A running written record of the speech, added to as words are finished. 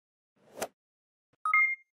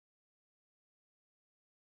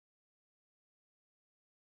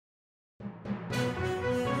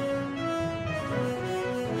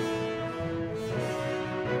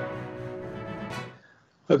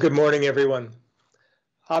Well, good morning, everyone.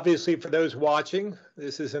 Obviously, for those watching,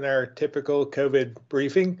 this isn't our typical COVID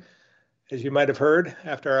briefing. As you might have heard,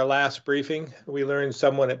 after our last briefing, we learned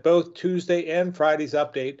someone at both Tuesday and Friday's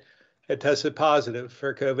update had tested positive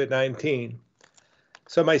for COVID-19.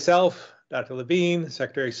 So myself, Dr. Levine,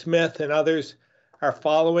 Secretary Smith, and others are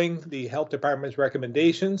following the health department's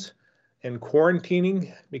recommendations and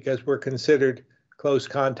quarantining because we're considered close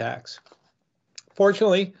contacts.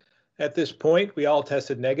 Fortunately, at this point, we all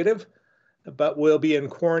tested negative, but we'll be in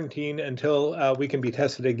quarantine until we can be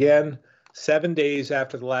tested again 7 days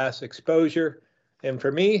after the last exposure. And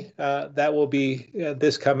for me, that will be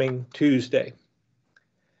this coming Tuesday.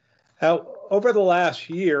 Now, over the last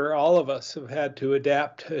year, all of us have had to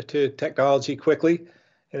adapt to technology quickly,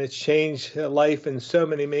 and it's changed life in so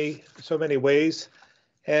many ways.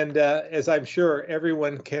 And as I'm sure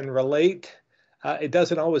everyone can relate, it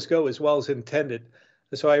doesn't always go as well as intended.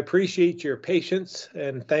 So I appreciate your patience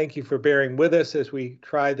and thank you for bearing with us as we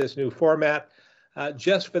try this new format.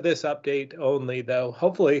 Just for this update only, though,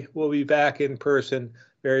 hopefully we'll be back in person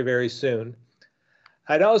very, very soon.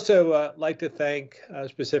 I'd also like to thank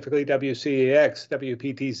specifically WCAX,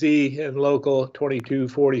 WPTZ, and Local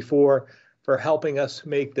 2244 for helping us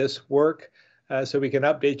make this work so we can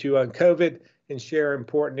update you on COVID and share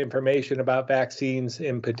important information about vaccines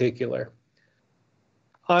in particular.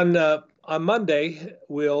 On Monday,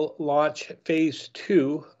 we'll launch phase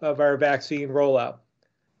 2 of our vaccine rollout.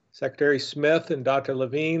 Secretary Smith and Dr.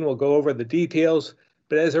 Levine will go over the details,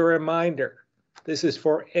 but as a reminder, this is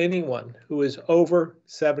for anyone who is over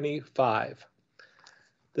 75.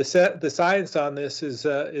 The science on this is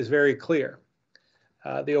very clear.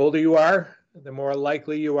 The older you are, the more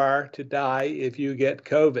likely you are to die if you get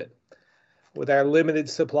COVID. With our limited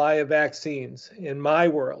supply of vaccines, in my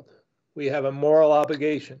world, we have a moral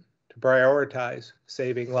obligation to prioritize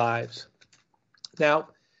saving lives. Now,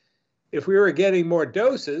 if we were getting more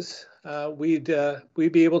doses, we'd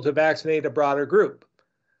be able to vaccinate a broader group,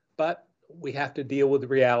 but we have to deal with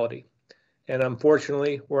reality. And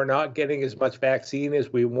unfortunately, we're not getting as much vaccine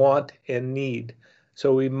as we want and need,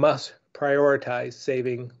 so we must prioritize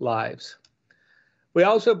saving lives. We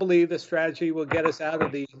also believe the strategy will get us out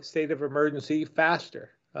of the state of emergency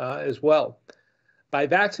faster as well. By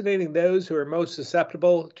vaccinating those who are most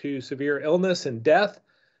susceptible to severe illness and death,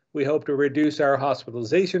 we hope to reduce our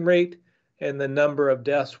hospitalization rate and the number of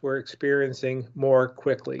deaths we're experiencing more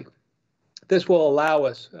quickly. This will allow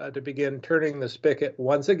us to begin turning the spigot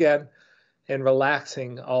once again and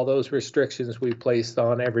relaxing all those restrictions we placed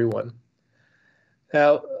on everyone.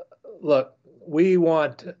 Now, look, we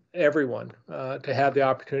want everyone to have the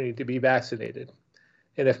opportunity to be vaccinated.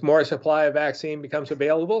 And if more supply of vaccine becomes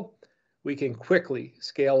available, we can quickly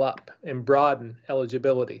scale up and broaden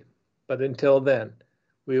eligibility. But until then,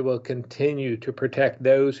 we will continue to protect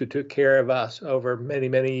those who took care of us over many,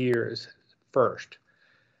 many years first.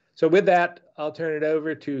 So with that, I'll turn it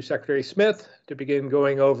over to Secretary Smith to begin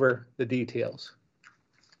going over the details.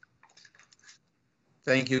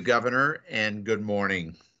 Thank you, Governor, and good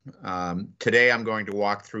morning. Today, I'm going to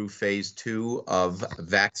walk through phase 2 of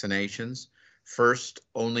vaccinations. First,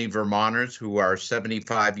 only Vermonters who are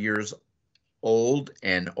 75 years old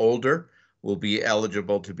and older will be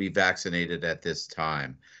eligible to be vaccinated at this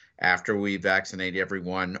time. After we vaccinate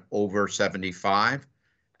everyone over 75,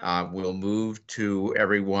 we'll move to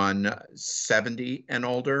everyone 70 and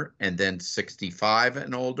older, and then 65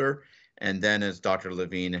 and older. And then, as Dr.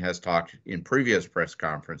 Levine has talked in previous press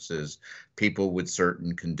conferences, people with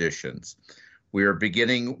certain conditions. We are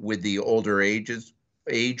beginning with the older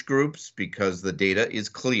age groups because the data is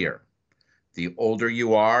clear. The older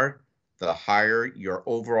you are, the higher your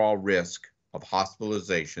overall risk of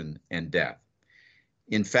hospitalization and death.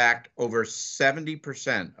 In fact, over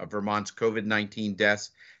 70% of Vermont's COVID-19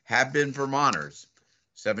 deaths have been Vermonters,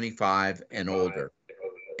 75 and older,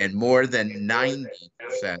 and more than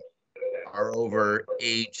 90% are over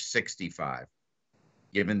age 65.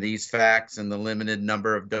 Given these facts and the limited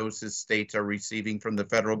number of doses states are receiving from the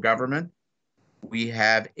federal government, we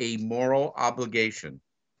have a moral obligation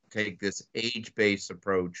to take this age-based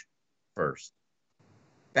approach first.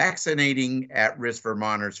 Vaccinating at-risk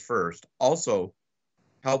Vermonters first also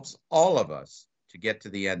helps all of us to get to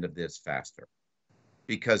the end of this faster,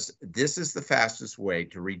 because this is the fastest way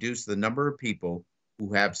to reduce the number of people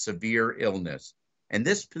who have severe illness. And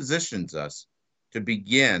this positions us to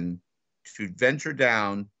begin to venture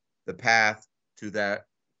down the path to that,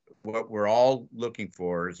 what we're all looking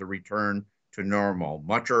for is a return to normal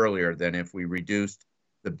much earlier than if we reduced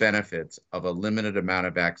the benefits of a limited amount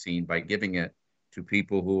of vaccine by giving it to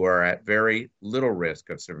people who are at very little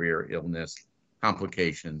risk of severe illness,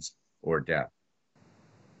 complications, or death.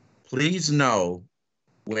 Please know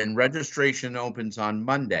when registration opens on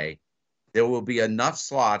Monday, there will be enough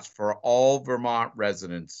slots for all Vermont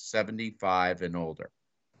residents 75 and older.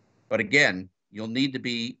 But again, you'll need to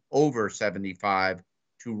be over 75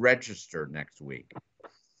 to register next week.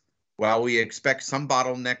 While we expect some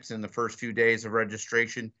bottlenecks in the first few days of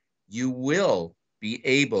registration, you will be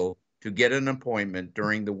able to get an appointment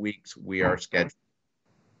during the weeks we are scheduling.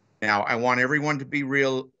 Now, I want everyone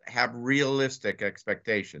to have realistic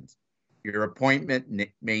expectations. Your appointment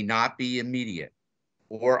may not be immediate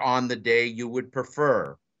or on the day you would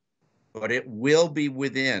prefer, but it will be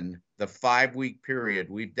within the 5-week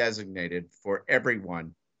period we've designated for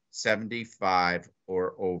everyone 75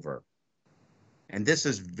 or over. And this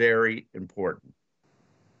is very important.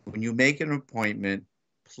 When you make an appointment,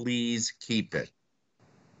 please keep it.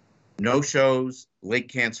 No shows,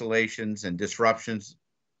 late cancellations, and disruptions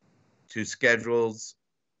to schedules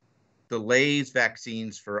delays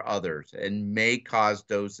vaccines for others and may cause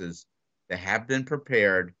doses that have been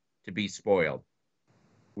prepared to be spoiled.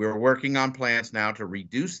 We're working on plans now to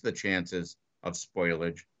reduce the chances of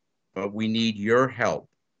spoilage, but we need your help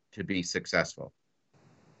to be successful.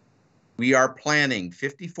 We are planning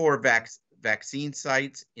 54 vaccine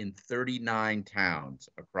sites in 39 towns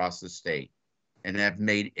across the state and have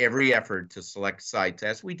made every effort to select sites,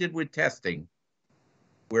 as we did with testing,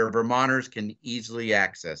 where Vermonters can easily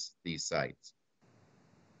access these sites.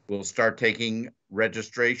 We'll start taking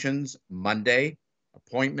registrations Monday.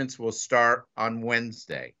 Appointments will start on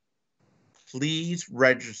Wednesday. Please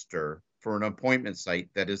register for an appointment site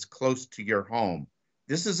that is close to your home.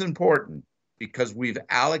 This is important because we've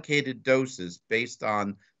allocated doses based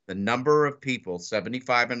on the number of people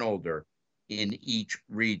 75 and older in each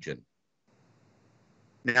region.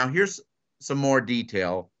 Now, here's some more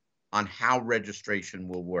detail on how registration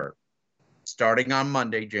will work. Starting on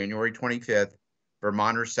Monday, January 25th,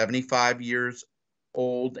 Vermonters 75 years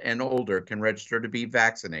old and older can register to be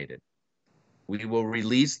vaccinated. We will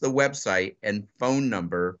release the website and phone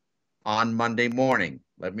number on Monday morning.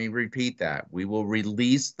 Let me repeat that. We will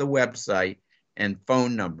release the website and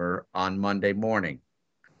phone number on Monday morning.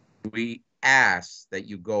 We ask that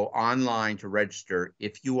you go online to register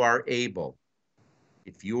if you are able.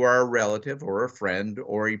 If you are a relative or a friend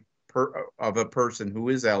or of a person who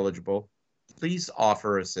is eligible, please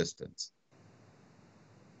offer assistance.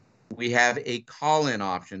 We have a call-in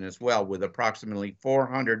option as well with approximately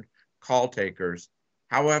 400 call takers.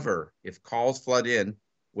 However, if calls flood in,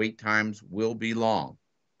 wait times will be long.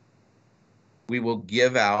 We will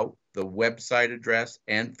give out the website address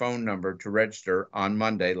and phone number to register on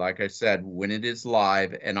Monday, like I said, when it is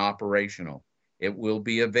live and operational. It will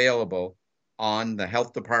be available on the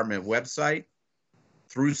health department website,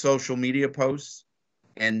 through social media posts,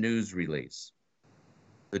 and news release.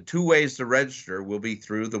 The 2 ways to register will be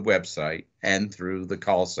through the website and through the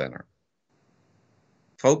call center.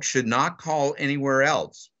 Folks should not call anywhere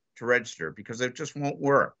else to register because it just won't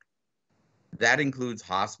work. That includes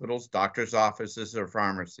hospitals, doctors' offices, or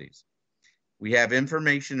pharmacies. We have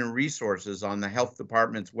information and resources on the health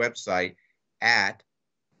department's website at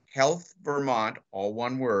Health Vermont, all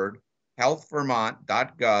one word,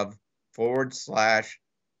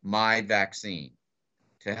 healthvermont.gov/myvaccine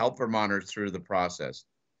to help Vermonters through the process.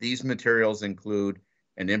 These materials include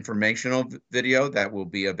an informational video that will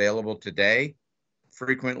be available today,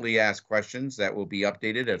 frequently asked questions that will be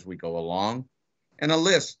updated as we go along, and a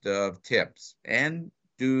list of tips and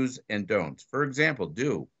do's and don'ts. For example,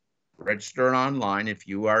 do register online if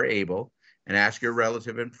you are able and ask your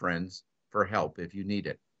relative and friends for help if you need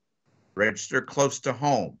it. Register close to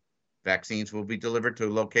home. Vaccines will be delivered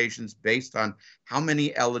to locations based on how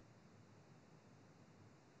many eligible.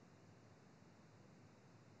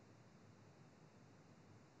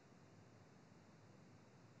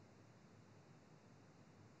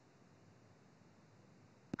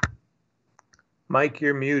 Mike,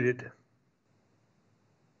 you're muted.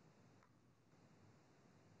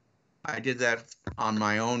 I did that on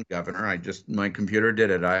my own, Governor. My computer did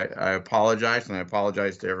it. I apologize, and I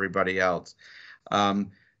apologize to everybody else.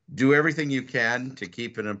 Do everything you can to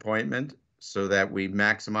keep an appointment so that we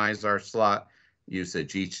maximize our slot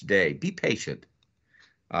usage each day. Be patient.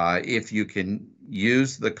 If you can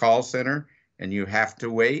use the call center and you have to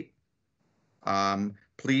wait,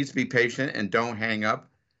 please be patient and don't hang up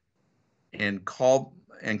and call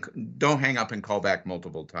back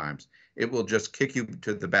multiple times. It will just kick you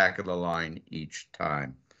to the back of the line each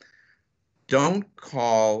time. Don't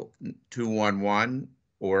call 211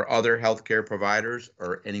 or other healthcare providers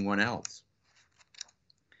or anyone else.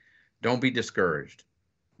 Don't be discouraged.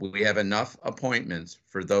 We have enough appointments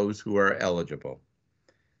for those who are eligible.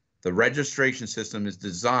 The registration system is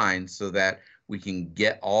designed so that we can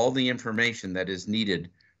get all the information that is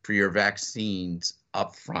needed for your vaccines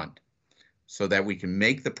up front, so that we can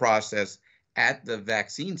make the process at the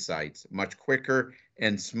vaccine sites much quicker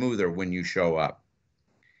and smoother when you show up.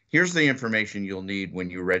 Here's the information you'll need when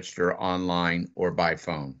you register online or by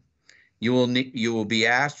phone. You will be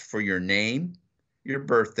asked for your name, your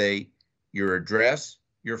birthday, your address,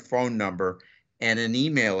 your phone number, and an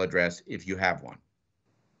email address if you have one.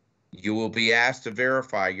 You will be asked to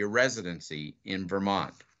verify your residency in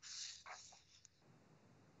Vermont.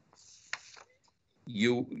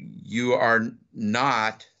 You are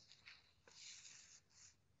not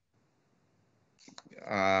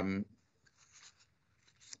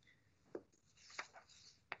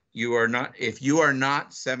if you are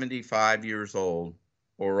not 75 years old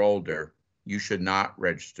or older, you should not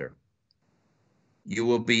register. You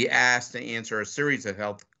will be asked to answer a series of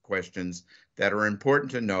health questions that are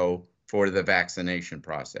important to know for the vaccination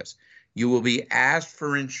process. You will be asked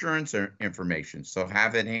for insurance information, so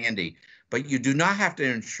have it handy, but you do not have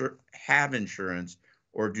to have insurance,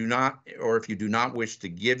 or if you do not wish to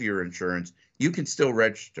give your insurance, you can still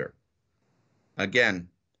register. Again,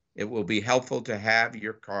 it will be helpful to have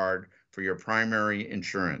your card for your primary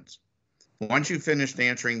insurance. Once you finish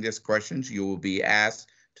answering these questions, you will be asked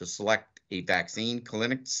to select a vaccine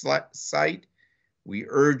clinic site. We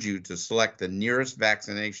urge you to select the nearest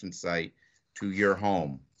vaccination site to your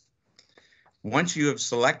home. Once you have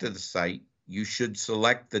selected the site, you should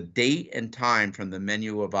select the date and time from the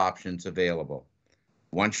menu of options available.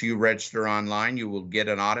 Once you register online, you will get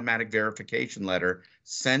an automatic verification letter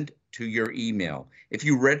sent to your email. If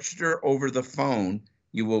you register over the phone,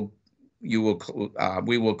 we will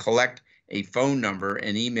collect a phone number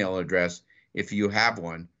and email address if you have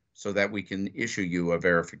one, so that we can issue you a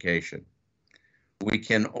verification. We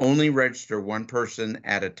can only register one person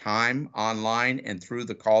at a time online and through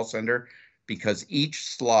the call center, because each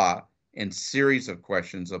slot and series of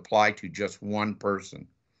questions apply to just one person.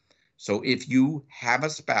 So if you have a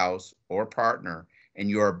spouse or partner and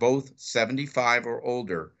you are both 75 or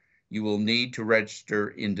older, you will need to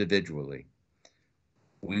register individually.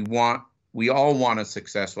 We all want a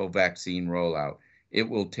successful vaccine rollout. It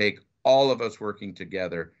will take all of us working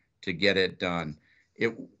together to get it done.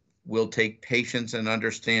 It will take patience and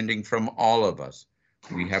understanding from all of us.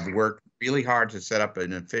 We have worked really hard to set up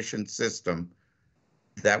an efficient system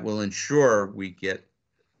that will ensure we get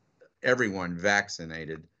everyone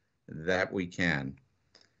vaccinated that we can.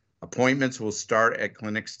 Appointments will start at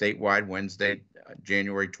clinics statewide Wednesday,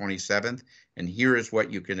 January 27th, and here is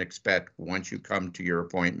what you can expect once you come to your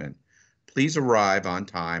appointment. Please arrive on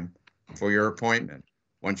time for your appointment.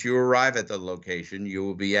 Once you arrive at the location, you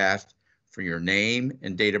will be asked for your name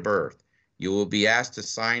and date of birth. You will be asked to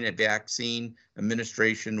sign a vaccine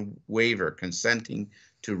administration waiver consenting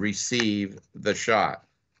to receive the shot.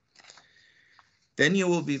 Then you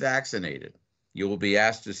will be vaccinated. You will be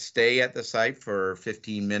asked to stay at the site for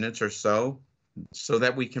 15 minutes or so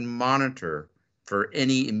that we can monitor for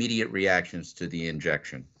any immediate reactions to the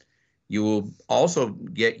injection. You will also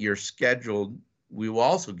get you scheduled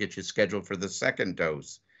for the second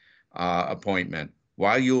dose appointment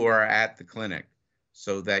while you are at the clinic,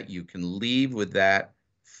 so that you can leave with that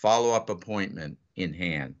follow-up appointment in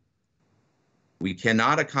hand. We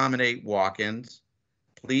cannot accommodate walk-ins.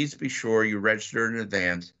 Please be sure you register in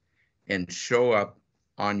advance and show up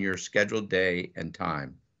on your scheduled day and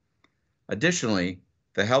time. Additionally,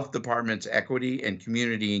 the Health Department's Equity and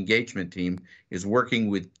Community Engagement team is working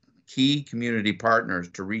with key community partners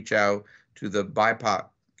to reach out to the BIPOC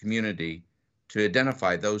community to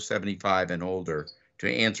identify those 75 and older, to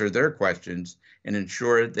answer their questions and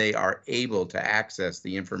ensure they are able to access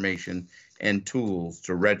the information and tools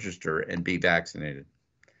to register and be vaccinated.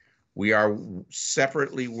 We are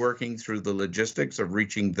separately working through the logistics of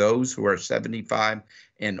reaching those who are 75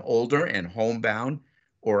 and older and homebound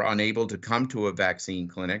or unable to come to a vaccine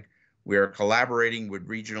clinic. We are collaborating with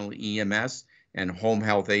regional EMS and home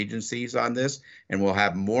health agencies on this, and we'll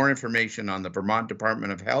have more information on the Vermont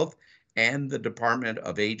Department of Health and the Department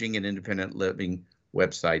of Aging and Independent Living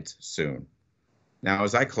websites soon. Now,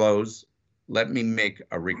 as I close, let me make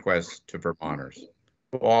a request to Vermonters,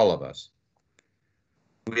 to all of us.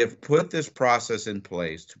 We have put this process in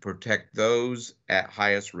place to protect those at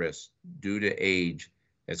highest risk due to age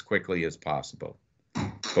as quickly as possible.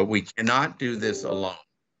 But we cannot do this alone.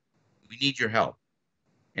 We need your help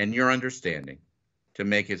and your understanding to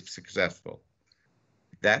make it successful.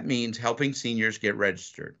 That means helping seniors get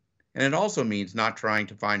registered. And it also means not trying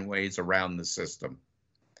to find ways around the system.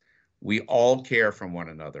 We all care for one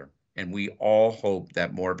another, and we all hope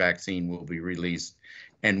that more vaccine will be released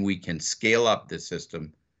and we can scale up the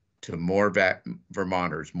system to more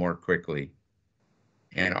Vermonters more quickly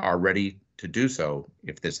and are ready to do so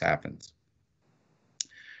if this happens.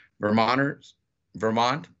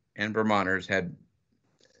 Vermont and Vermonters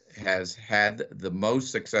has had the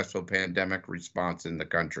most successful pandemic response in the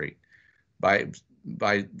country by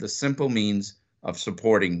the simple means of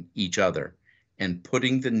supporting each other and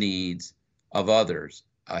putting the needs of others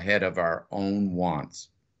ahead of our own wants.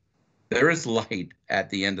 There is light at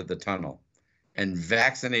the end of the tunnel, and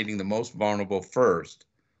vaccinating the most vulnerable first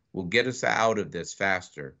will get us out of this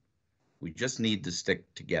faster. We just need to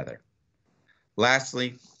stick together.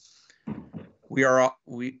 Lastly,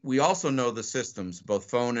 we also know the systems, both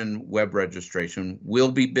phone and web registration,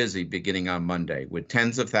 will be busy beginning on Monday with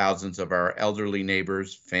tens of thousands of our elderly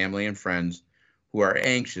neighbors, family, and friends who are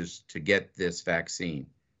anxious to get this vaccine.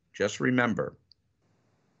 Just remember,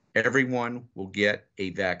 everyone will get a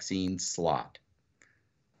vaccine slot.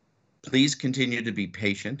 Please continue to be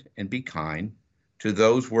patient and be kind to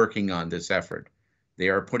those working on this effort. They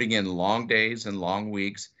are putting in long days and long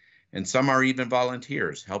weeks, and some are even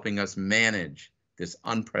volunteers helping us manage this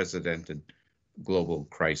unprecedented global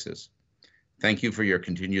crisis. Thank you for your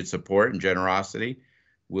continued support and generosity.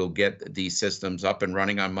 We'll get these systems up and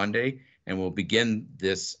running on Monday, and we'll begin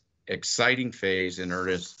this exciting phase in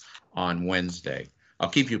earnest on Wednesday. I'll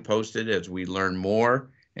keep you posted as we learn more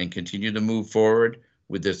and continue to move forward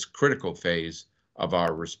with this critical phase of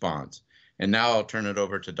our response. And now I'll turn it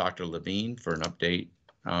over to Dr. Levine for an update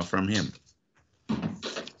from him.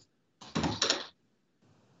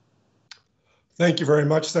 Thank you very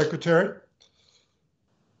much, Secretary.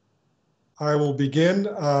 I will begin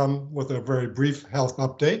with a very brief health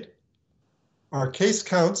update. Our case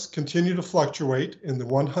counts continue to fluctuate in the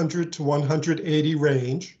 100 to 180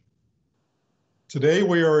 range. Today,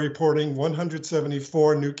 we are reporting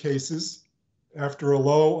 174 new cases after a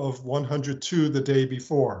low of 102 the day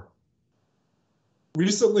before.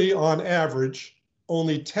 Recently, on average,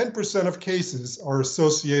 only 10% of cases are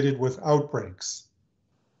associated with outbreaks.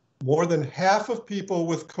 More than half of people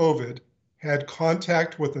with COVID had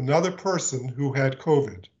contact with another person who had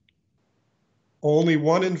COVID. Only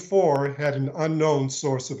 1 in 4 had an unknown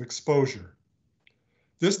source of exposure.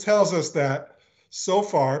 This tells us that so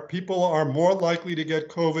far, people are more likely to get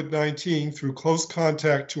COVID-19 through close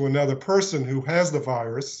contact to another person who has the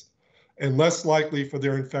virus and less likely for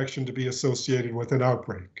their infection to be associated with an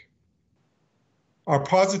outbreak. Our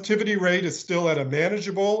positivity rate is still at a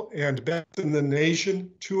manageable and best in the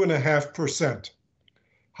nation, 2.5%.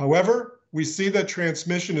 However, we see that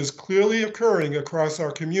transmission is clearly occurring across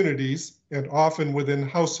our communities and often within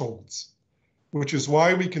households, which is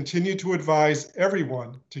why we continue to advise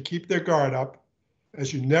everyone to keep their guard up,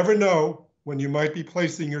 as you never know when you might be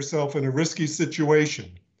placing yourself in a risky situation,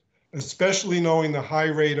 especially knowing the high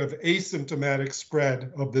rate of asymptomatic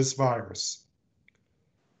spread of this virus.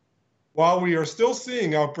 While we are still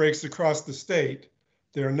seeing outbreaks across the state,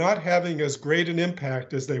 they are not having as great an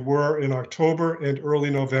impact as they were in October and early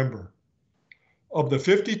November. Of the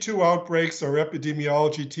 52 outbreaks our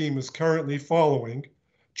epidemiology team is currently following,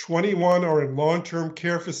 21 are in long-term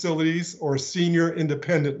care facilities or senior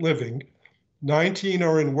independent living, 19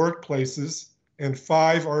 are in workplaces, and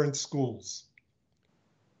 5 are in schools.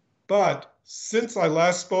 But since I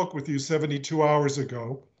last spoke with you 72 hours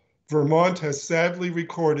ago, Vermont has sadly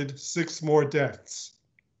recorded 6 more deaths,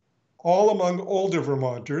 all among older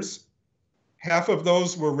Vermonters. Half of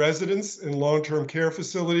those were residents in long-term care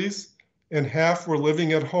facilities, and half were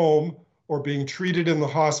living at home or being treated in the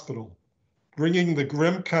hospital, bringing the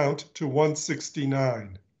grim count to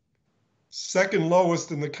 169. Second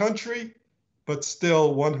lowest in the country, but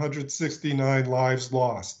still 169 lives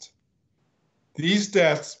lost. These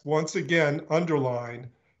deaths once again underline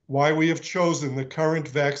why we have chosen the current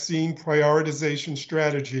vaccine prioritization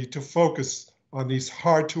strategy to focus on these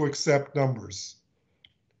hard to accept numbers.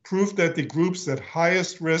 Proof that the groups at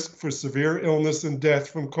highest risk for severe illness and death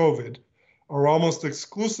from COVID are almost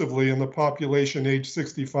exclusively in the population age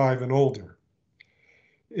 65 and older.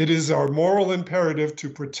 It is our moral imperative to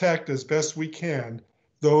protect as best we can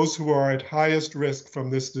those who are at highest risk from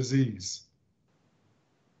this disease.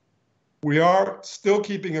 We are still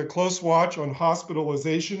keeping a close watch on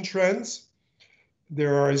hospitalization trends.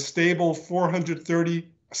 There are a stable 43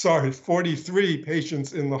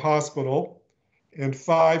 patients in the hospital, and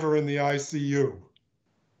 5 are in the ICU.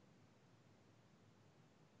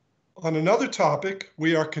 On another topic,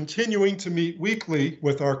 we are continuing to meet weekly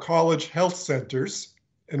with our college health centers,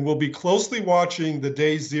 and will be closely watching the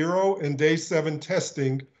day 0 and day 7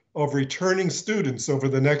 testing of returning students over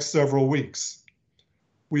the next several weeks.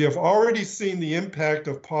 We have already seen the impact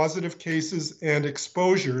of positive cases and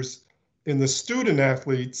exposures in the student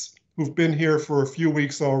athletes who've been here for a few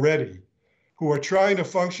weeks already, who are trying to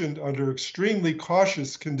function under extremely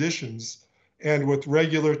cautious conditions and with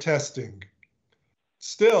regular testing.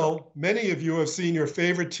 Still, many of you have seen your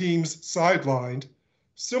favorite teams sidelined,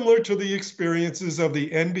 similar to the experiences of the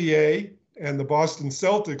NBA and the Boston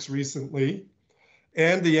Celtics recently,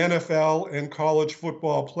 and the NFL and college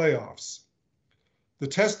football playoffs. The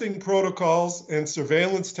testing protocols and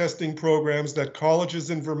surveillance testing programs that colleges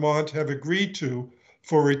in Vermont have agreed to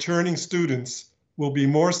for returning students will be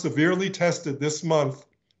more severely tested this month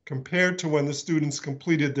compared to when the students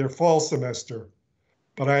completed their fall semester.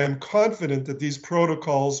 But I am confident that these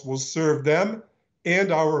protocols will serve them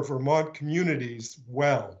and our Vermont communities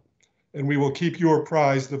well, and we will keep you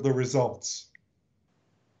apprised of the results.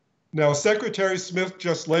 Now, Secretary Smith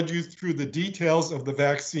just led you through the details of the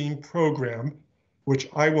vaccine program, which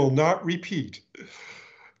I will not repeat.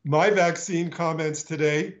 My vaccine comments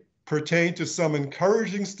today pertain to some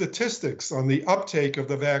encouraging statistics on the uptake of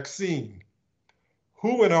the vaccine.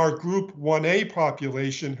 Who in our Group 1A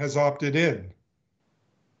population has opted in?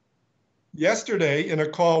 Yesterday, in a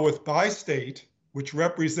call with Bi-State, which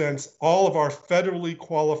represents all of our federally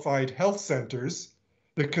qualified health centers,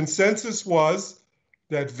 the consensus was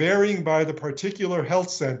that, varying by the particular health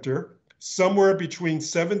center, somewhere between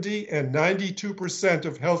 70 and 92%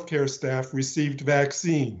 of healthcare staff received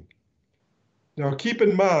vaccine. Now, keep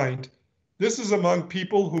in mind, this is among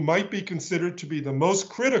people who might be considered to be the most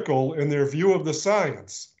critical in their view of the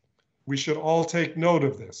science. We should all take note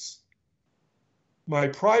of this. My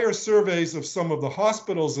prior surveys of some of the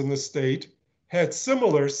hospitals in the state had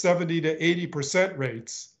similar 70 to 80%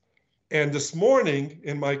 rates. And this morning,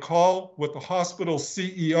 in my call with the hospital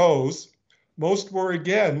CEOs, most were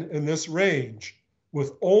again in this range,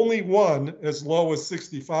 with only one as low as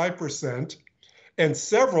 65% and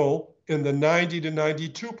several in the 90 to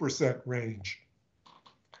 92% range.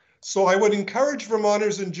 So I would encourage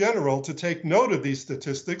Vermonters in general to take note of these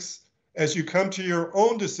statistics as you come to your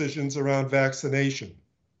own decisions around vaccination.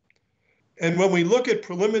 And when we look at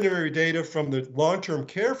preliminary data from the long-term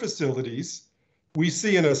care facilities, we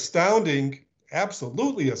see an astounding,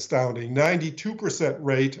 absolutely astounding 92%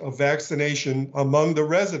 rate of vaccination among the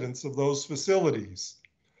residents of those facilities,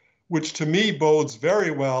 which to me bodes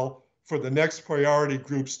very well for the next priority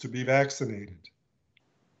groups to be vaccinated.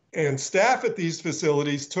 And staff at these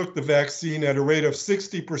facilities took the vaccine at a rate of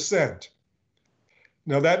 60%.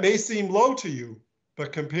 Now that may seem low to you,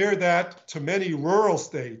 but compare that to many rural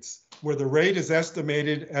states where the rate is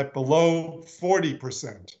estimated at below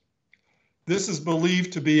 40%. This is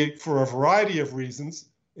believed to be for a variety of reasons,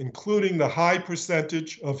 including the high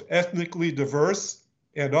percentage of ethnically diverse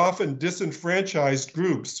and often disenfranchised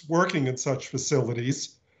groups working in such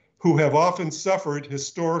facilities who have often suffered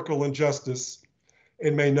historical injustice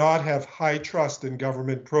and may not have high trust in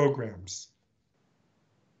government programs.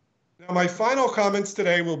 Now, my final comments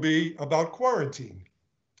today will be about quarantine,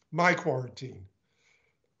 my quarantine.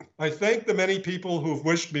 I thank the many people who've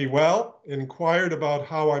wished me well and inquired about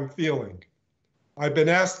how I'm feeling. I've been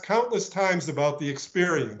asked countless times about the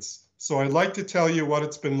experience, so I'd like to tell you what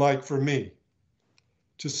it's been like for me.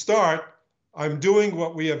 To start, I'm doing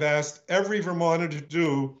what we have asked every Vermonter to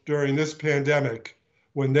do during this pandemic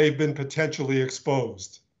when they've been potentially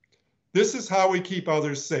exposed. This is how we keep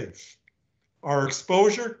others safe. Our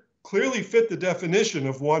exposure clearly fit the definition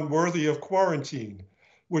of one worthy of quarantine,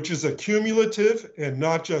 which is a cumulative and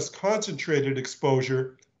not just concentrated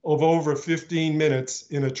exposure of over 15 minutes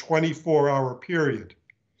in a 24-hour period.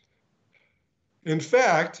 In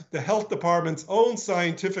fact, the health department's own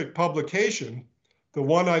scientific publication, the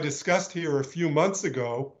one I discussed here a few months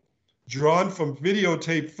ago, drawn from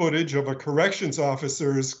videotape footage of a corrections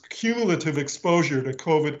officer's cumulative exposure to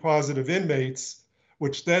COVID-positive inmates,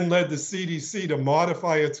 which then led the CDC to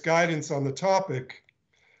modify its guidance on the topic,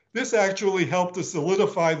 this actually helped to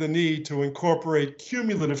solidify the need to incorporate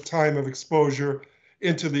cumulative time of exposure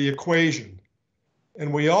into the equation.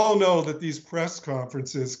 And we all know that these press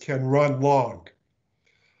conferences can run long.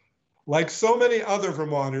 Like so many other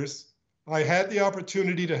Vermonters, I had the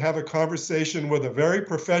opportunity to have a conversation with a very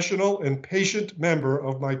professional and patient member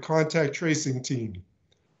of my contact tracing team.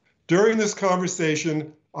 During this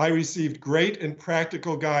conversation, I received great and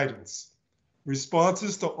practical guidance,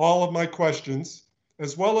 responses to all of my questions,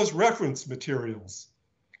 as well as reference materials.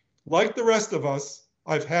 Like the rest of us,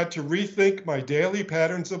 I've had to rethink my daily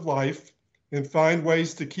patterns of life and find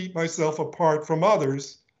ways to keep myself apart from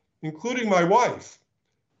others, including my wife,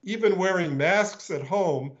 even wearing masks at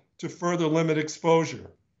home to further limit exposure.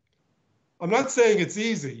 I'm not saying it's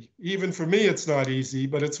easy. Even for me, it's not easy,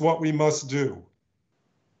 but it's what we must do.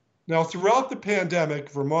 Now, throughout the pandemic,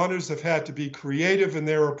 Vermonters have had to be creative in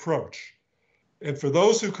their approach. And for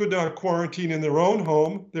those who could not quarantine in their own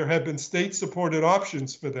home, there have been state-supported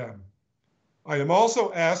options for them. I am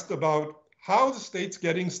also asked about how the state's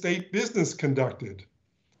getting state business conducted.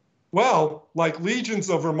 Well, like legions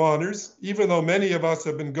of Vermonters, even though many of us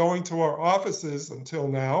have been going to our offices until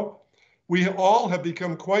now, we all have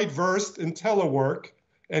become quite versed in telework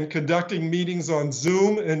and conducting meetings on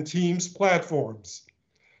Zoom and Teams platforms.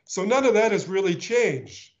 So none of that has really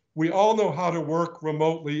changed. We all know how to work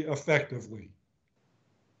remotely effectively.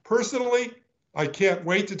 Personally, I can't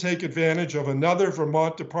wait to take advantage of another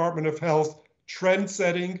Vermont Department of Health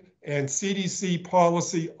trend-setting and CDC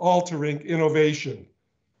policy-altering innovation,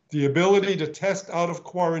 the ability to test out of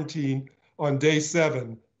quarantine on day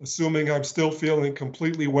 7, assuming I'm still feeling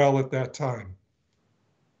completely well at that time.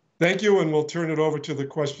 Thank you, and we'll turn it over to the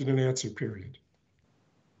question and answer period.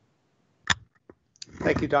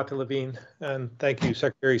 Thank you, Dr. Levine, and thank you,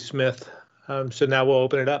 Secretary Smith. So now we'll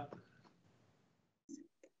open it up.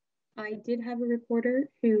 I did have a reporter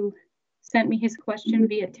who sent me his question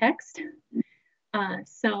via text.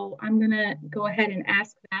 So I'm gonna go ahead and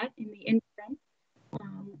ask that in the interim.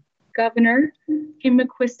 Governor Kim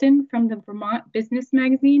McQuiston from the Vermont Business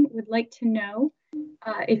Magazine would like to know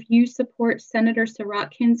if you support Senator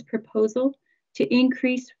Sirotkin's proposal to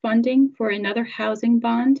increase funding for another housing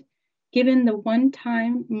bond, given the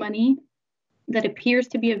one-time money that appears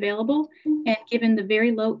to be available and given the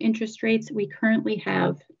very low interest rates we currently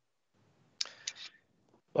have.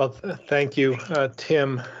 Well, thank you,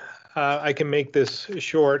 Tim. I can make this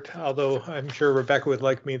short, although I'm sure Rebecca would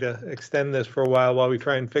like me to extend this for a while we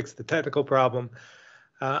try and fix the technical problem.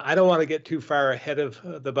 I don't want to get too far ahead of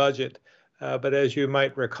the budget, but as you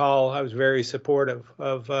might recall, I was very supportive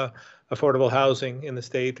of affordable housing in the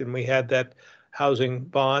state, and we had housing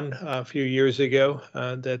bond a few years ago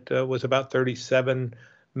that was about $37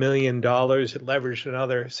 million. It leveraged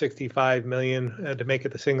another $65 million to make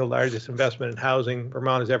it the single largest investment in housing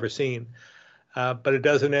Vermont has ever seen. But it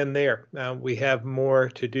doesn't end there. We have more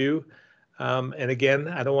to do. And again,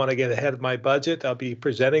 I don't want to get ahead of my budget. I'll be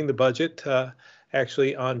presenting the budget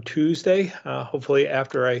actually on Tuesday, hopefully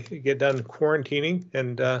after I get done quarantining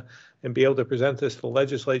and be able to present this to the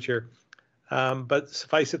legislature. But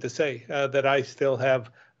suffice it to say that I still have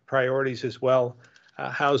priorities as well.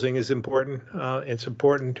 Housing is important. It's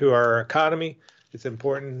important to our economy. It's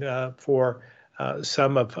important for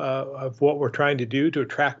some of what we're trying to do to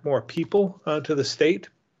attract more people to the state.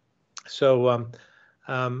 So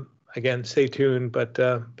again, stay tuned, but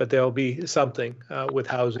there'll be something with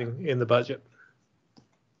housing in the budget.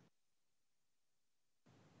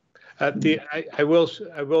 I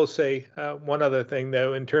will say one other thing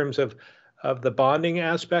though, in terms of the bonding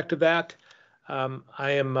aspect of that.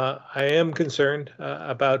 I am concerned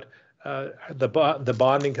about the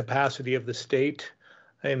bonding capacity of the state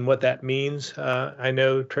and what that means. I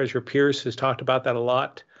know Treasurer Pierce has talked about that a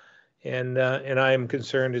lot, and I am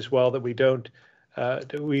concerned as well that we don't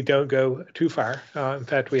go too far. In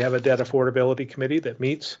fact, we have a debt affordability committee that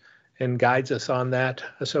meets and guides us on that.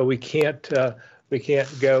 So we can't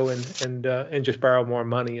go and just borrow more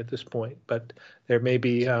money at this point. But there may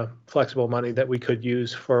be flexible money that we could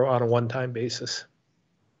use on a one-time basis.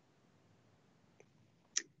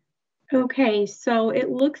 Okay, so it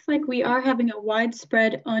looks like we are having a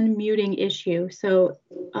widespread unmuting issue. So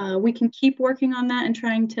we can keep working on that and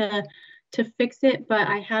trying to fix it, but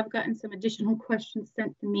I have gotten some additional questions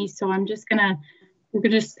sent to me. So we're gonna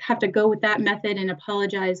just have to go with that method and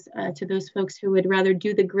apologize to those folks who would rather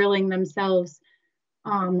do the grilling themselves.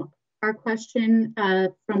 Our question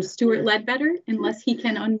from Stuart Ledbetter, unless he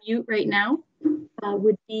can unmute right now,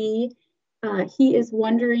 would be, he is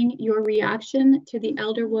wondering your reaction to the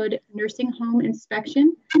Elderwood nursing home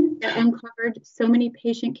inspection that uncovered so many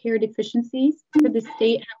patient care deficiencies. Could the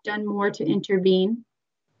state have done more to intervene?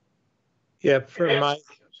 Yeah, from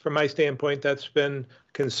my standpoint, that's been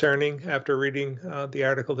concerning after reading the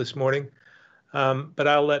article this morning. But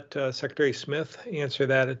I'll let Secretary Smith answer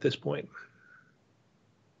that at this point.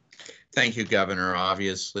 Thank you, Governor.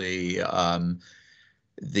 Obviously,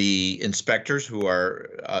 the inspectors who are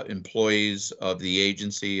employees of the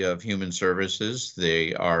Agency of Human Services,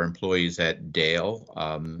 they are employees at DALE,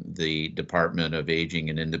 the Department of Aging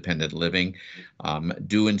and Independent Living,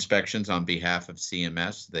 do inspections on behalf of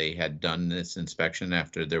CMS. They had done this inspection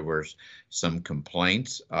after there were some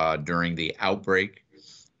complaints during the outbreak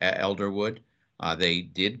at Elderwood. They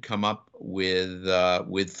did come up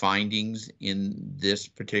with findings in this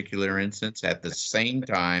particular instance. At the same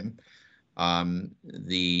time,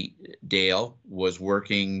 the Dale was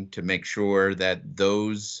working to make sure that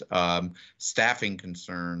those staffing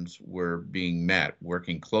concerns were being met,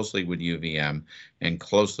 working closely with UVM and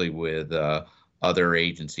closely with other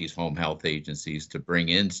agencies, home health agencies, to bring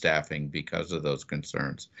in staffing because of those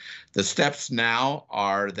concerns. The steps now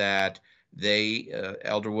are that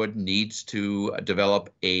Elderwood needs to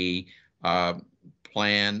develop a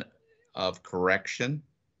plan of correction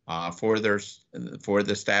for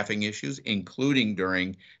the staffing issues, including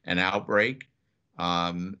during an outbreak.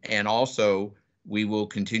 And also, we will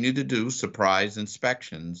continue to do surprise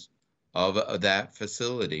inspections of that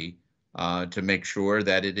facility to make sure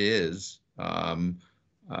that it is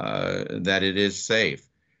safe.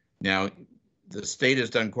 Now, the state has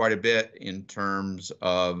done quite a bit in terms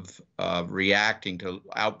of reacting to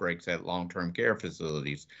outbreaks at long-term care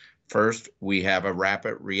facilities. First, we have a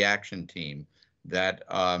rapid reaction team that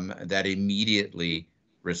immediately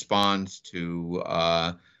responds to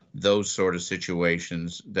those sort of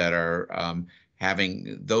situations that are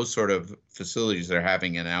having those sort of facilities that are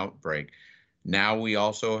having an outbreak. Now we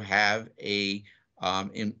also have a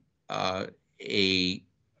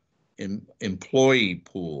employee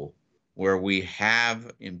pool where we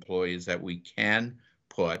have employees that we can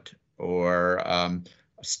put, or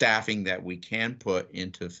staffing that we can put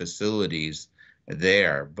into facilities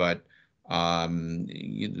there. But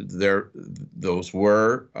those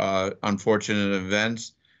were unfortunate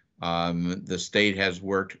events. The state has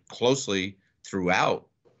worked closely throughout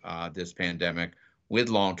this pandemic with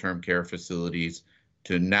long-term care facilities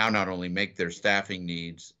to now not only make their staffing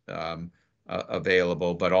needs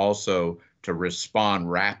available, but also to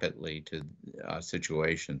respond rapidly to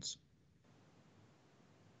situations.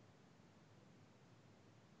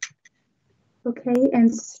 Okay,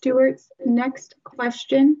 and Stuart's next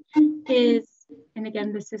question is, and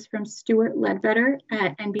again, this is from Stuart Ledbetter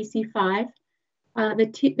at NBC5.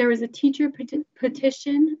 There was a teacher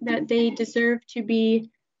petition that they deserve to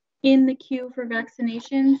be in the queue for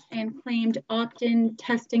vaccinations and claimed opt-in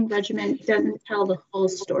testing regimen doesn't tell the whole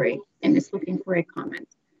story and is looking for a comment.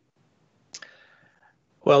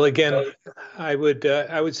 Well, again, I would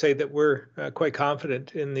say that we're quite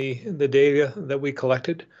confident in the data that we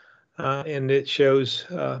collected, and it shows,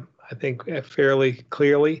 I think, fairly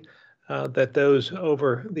clearly that those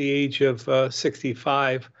over the age of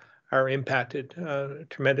 65 are impacted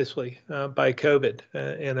tremendously by COVID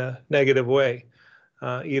in a negative way,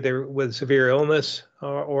 either with severe illness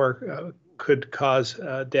or could cause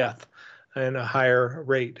death in a higher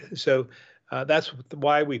rate. So that's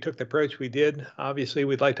why we took the approach we did. Obviously,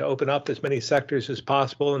 we'd like to open up as many sectors as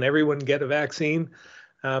possible and everyone get a vaccine.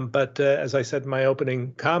 But as I said in my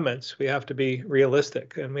opening comments, we have to be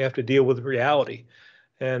realistic and we have to deal with reality.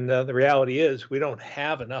 And the reality is we don't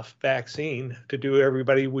have enough vaccine to do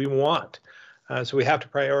everybody we want. So we have to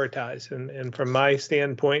prioritize. And from my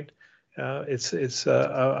standpoint, it's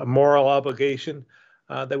a moral obligation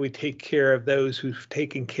that we take care of those who've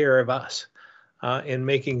taken care of us in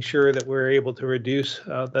making sure that we're able to reduce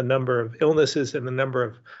the number of illnesses and the number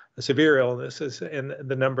of severe illnesses and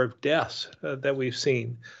the number of deaths that we've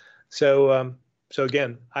seen. So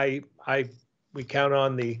again, we count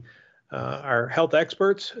on our health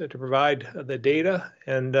experts to provide the data,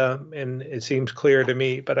 and it seems clear to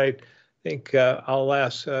me. But I think I'll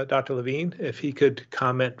ask Dr. Levine if he could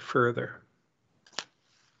comment further.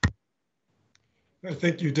 I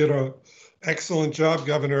think you did an excellent job,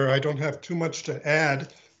 Governor. I don't have too much to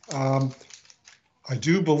add. I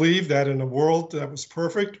do believe that in a world that was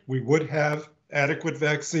perfect, we would have adequate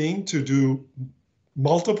vaccine to do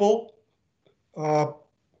multiple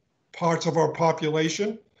parts of our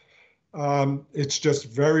population. It's just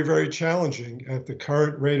very, very challenging at the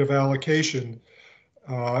current rate of allocation.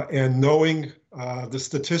 And knowing the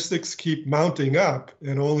statistics keep mounting up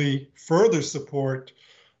and only further support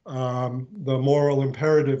the moral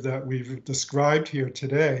imperative that we've described here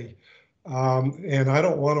today. And I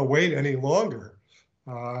don't want to wait any longer.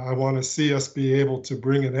 I want to see us be able to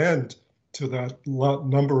bring an end to that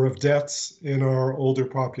number of deaths in our older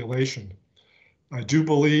population. I do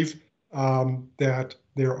believe that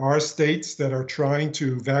there are states that are trying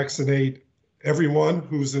to vaccinate everyone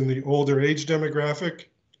who's in the older age demographic,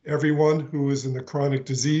 everyone who is in the chronic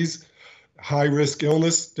disease, high-risk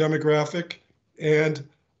illness demographic, and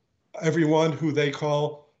everyone who they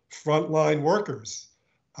call frontline workers.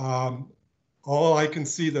 All I can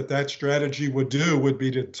see that strategy would do would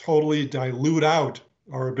be to totally dilute out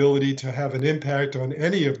our ability to have an impact on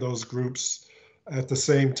any of those groups at the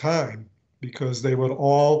same time, because they would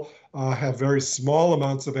all have very small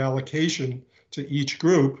amounts of allocation to each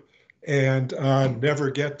group and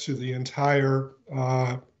never get to the entire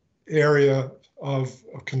area of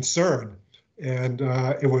concern. And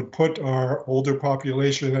it would put our older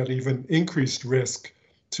population at even increased risk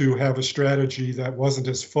to have a strategy that wasn't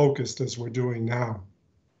as focused as we're doing now.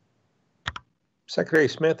 Secretary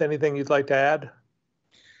Smith, anything you'd like to add?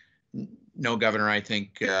 No, Governor, I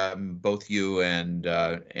think both you and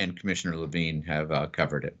Commissioner Levine have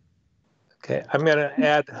covered it. Okay, I'm going to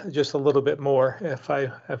add just a little bit more,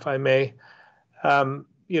 if I may.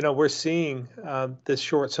 We're seeing this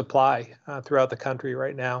short supply throughout the country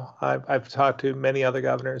right now. I've talked to many other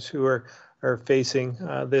governors who are facing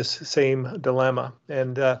this same dilemma,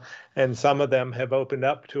 and some of them have opened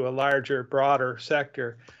up to a larger, broader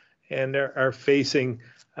sector, and are facing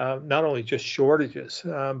not only just shortages,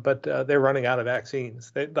 but they're running out of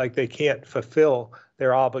vaccines. They can't fulfill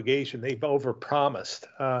their obligation. They've overpromised,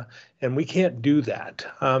 and we can't do that.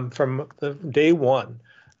 From the day one,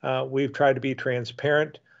 we've tried to be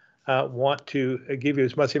transparent, want to give you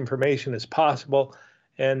as much information as possible,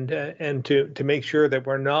 and to make sure that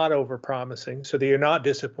we're not overpromising, so that you're not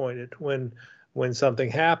disappointed when something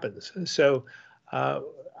happens. So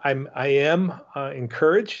I am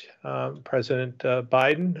encouraged. President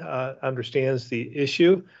Biden understands the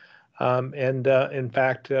issue, and in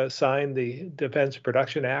fact signed the Defense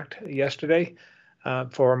Production Act yesterday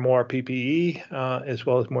for more PPE, as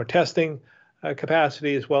well as more testing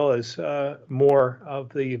capacity, as well as more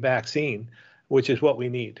of the vaccine, which is what we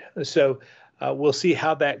need. So we'll see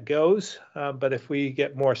how that goes, but if we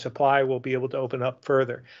get more supply, we'll be able to open up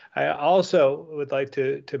further. I also would like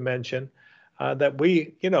to mention that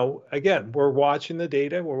we, again, we're watching the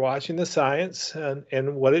data, we're watching the science,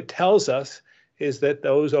 and what it tells us is that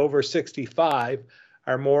those over 65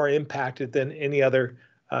 are more impacted than any other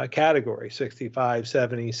category, 65,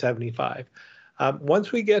 70, 75.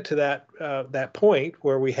 Once we get to that point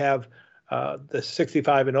where we have the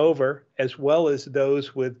 65 and over, as well as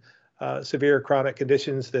those with severe chronic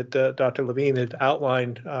conditions that Dr. Levine had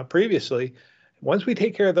outlined previously, once we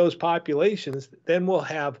take care of those populations, then we'll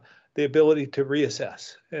have the ability to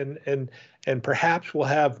reassess, and perhaps we'll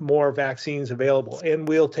have more vaccines available, and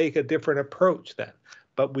we'll take a different approach then.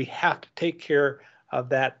 But we have to take care of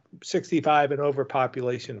that 65 and over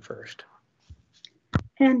population first.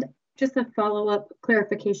 And just a follow-up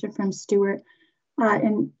clarification from Stuart,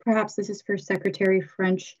 and perhaps this is for Secretary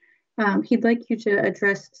French. He'd like you to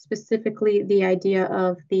address specifically the idea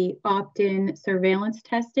of the opt-in surveillance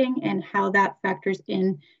testing and how that factors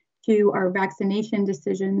in to our vaccination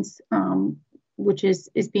decisions, which is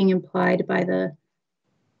being implied by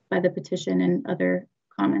the petition and other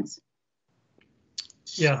comments.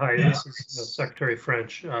 Yeah, hi, this is Secretary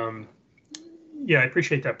French. Yeah, I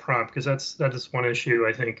appreciate that prompt, because that is one issue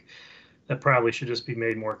I think that probably should just be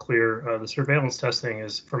made more clear. The surveillance testing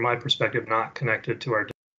is, from my perspective, not connected to our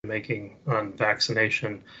decision making on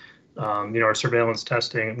vaccination. Our surveillance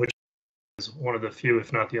testing, which is one of the few,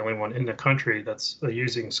 if not the only one in the country that's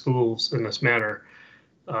using schools in this manner,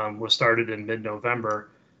 was started in mid-November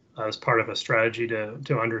as part of a strategy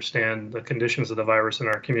to understand the conditions of the virus in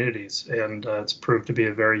our communities, and it's proved to be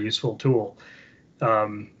a very useful tool.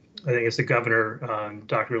 I think, as the governor,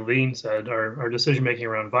 Dr. Levine said, our decision-making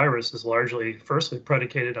around virus is largely, firstly,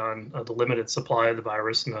 predicated on the limited supply of the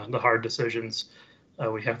virus and the hard decisions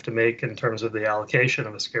we have to make in terms of the allocation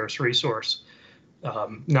of a scarce resource,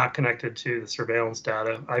 not connected to the surveillance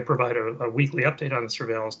data. I provide a weekly update on the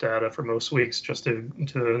surveillance data for most weeks, just to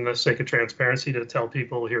in the sake of transparency, to tell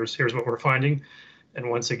people here's what we're finding. And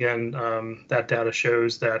once again, that data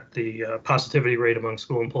shows that the positivity rate among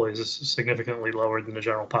school employees is significantly lower than the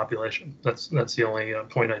general population. That's the only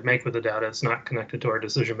point I'd make with the data. It's not connected to our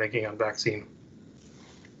decision making on vaccine.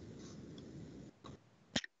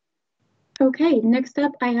 Okay, next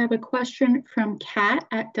up, I have a question from Kat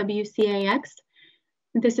at WCAX.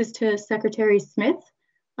 This is to Secretary Smith.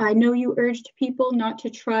 I know you urged people not to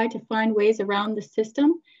try to find ways around the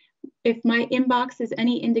system. If my inbox is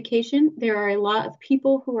any indication, there are a lot of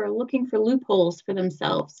people who are looking for loopholes for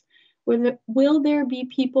themselves. Will there be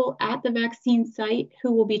people at the vaccine site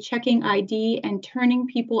who will be checking ID and turning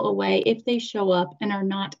people away if they show up and are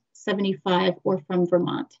not 75 or from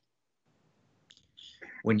Vermont?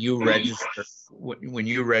 When you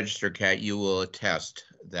register, Kat, you will attest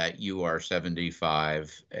that you are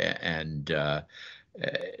 75 and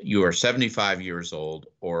you are 75 years old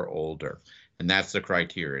or older. And that's the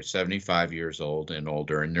criteria, 75 years old and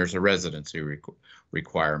older. And there's a residency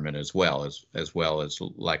requirement as well as,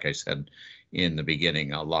 like I said in the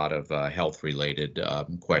beginning, a lot of health-related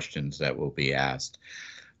questions that will be asked.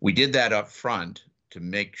 We did that up front to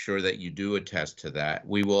make sure that you do attest to that.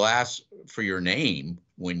 We will ask for your name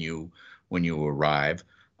when you arrive.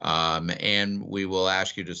 And we will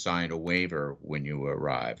ask you to sign a waiver when you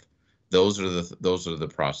arrive. Those are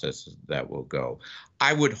the processes that will go.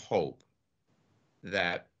 I would hope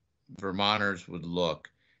that Vermonters would look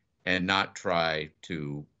and not try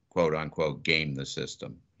to quote unquote game the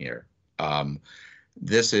system here.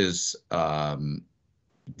 This is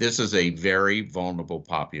a very vulnerable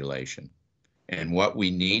population. And what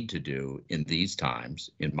we need to do in these times,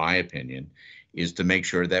 in my opinion, is to make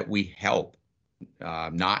sure that we help,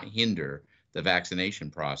 not hinder the vaccination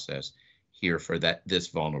process here for this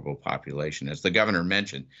vulnerable population. As the governor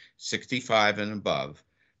mentioned, 65 and above,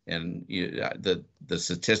 and the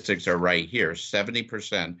statistics are right here,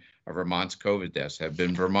 70% of Vermont's COVID deaths have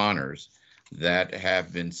been Vermonters that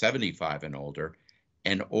have been 75 and older,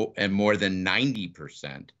 and more than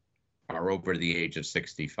 90% are over the age of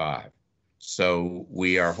 65. So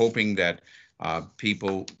we are hoping that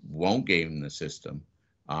people won't game the system,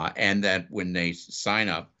 and that when they sign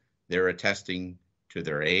up, they're attesting to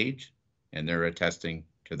their age and they're attesting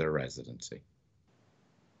to their residency.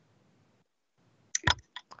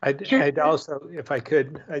 I'd also, if I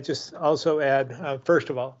could, I'd just also add, first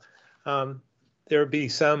of all, there would be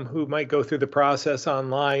some who might go through the process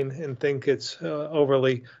online and think it's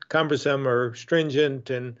overly cumbersome or stringent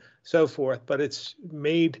and so forth, but it's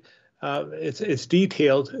made, it's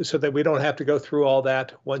detailed so that we don't have to go through all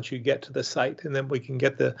that once you get to the site, and then we can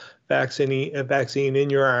get the vaccine in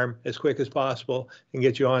your arm as quick as possible and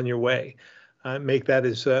get you on your way. Make that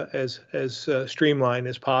as streamlined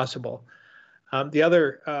as possible. The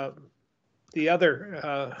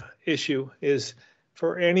other issue is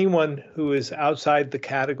for anyone who is outside the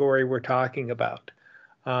category we're talking about.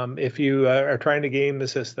 If you are trying to game the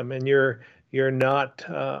system and you're not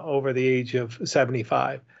over the age of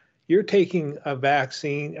 75, you're taking a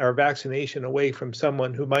vaccine or vaccination away from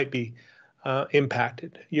someone who might be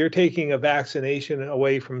impacted. You're taking a vaccination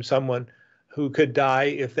away from someone who could die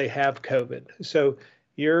if they have COVID. So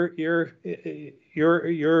your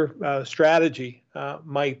strategy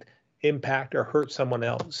might impact or hurt someone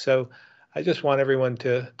else. So I just want everyone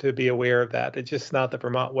to be aware of that. It's just not the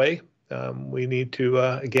Vermont way. We need to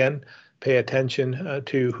again pay attention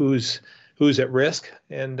to who's at risk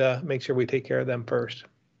and make sure we take care of them first.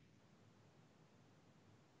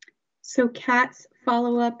 So Kat's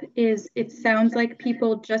follow-up is: it sounds like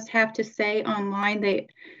people just have to say online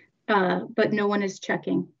but no one is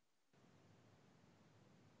checking.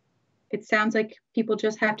 It sounds like people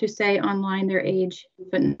just have to say online their age,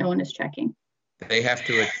 but no one is checking. They have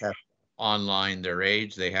to attest online their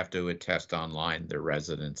age. They have to attest online their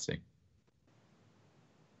residency.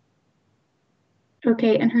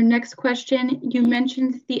 Okay, and her next question, you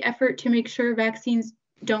mentioned the effort to make sure vaccines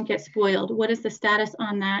don't get spoiled. What is the status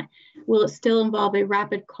on that? Will it still involve a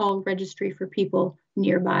rapid call registry for people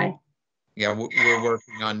nearby? Yeah, we're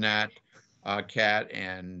working on that, Kat,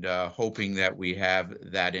 and hoping that we have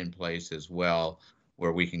that in place as well,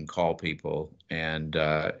 where we can call people and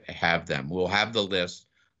have them. We'll have the list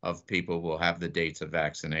of people, we'll have the dates of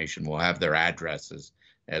vaccination, we'll have their addresses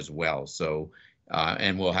as well. So,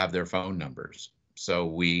 and we'll have their phone numbers. So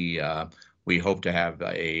we hope to have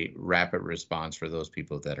a rapid response for those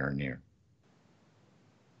people that are near.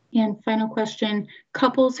 And final question,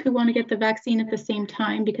 couples who want to get the vaccine at the same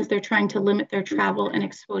time because they're trying to limit their travel and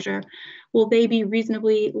exposure, will they be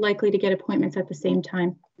reasonably likely to get appointments at the same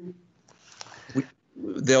time?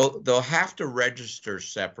 They'll have to register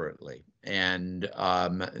separately, and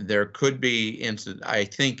there could be I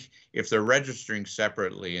think if they're registering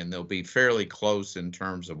separately, and they'll be fairly close in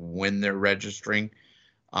terms of when they're registering,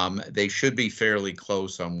 they should be fairly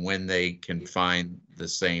close on when they can find the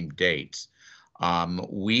same dates.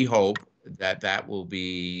 We hope that will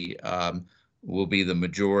be the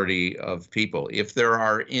majority of people. If there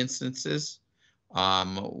are instances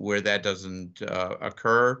where that doesn't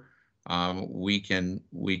occur, we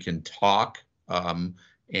can talk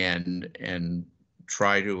and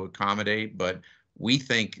try to accommodate. But we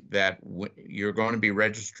think that you're going to be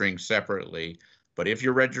registering separately. But if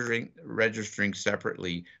you're registering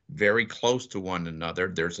separately, very close to one another,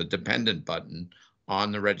 there's a dependent button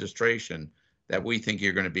on the registration that we think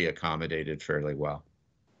you're going to be accommodated fairly well.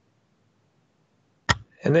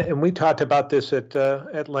 And we talked about this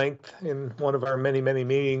at length in one of our many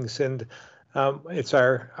meetings, and it's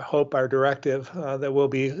our hope, our directive, that we'll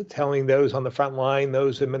be telling those on the front line,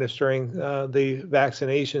 those administering the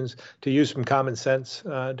vaccinations, to use some common sense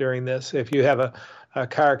during this. If you have a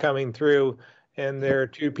car coming through and there are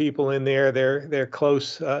two people in there, they're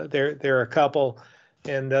close, they're a couple,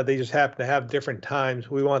 and they just happen to have different times.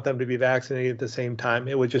 We want them to be vaccinated at the same time.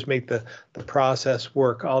 It would just make the process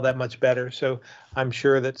work all that much better. So I'm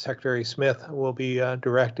sure that Secretary Smith will be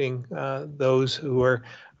directing those who are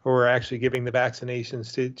actually giving the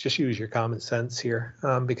vaccinations to just use your common sense here,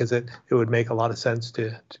 because it would make a lot of sense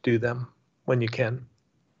to do them when you can.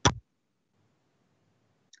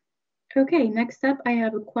 Okay, next up, I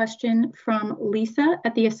have a question from Lisa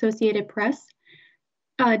at the Associated Press.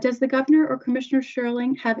 Does the governor or Commissioner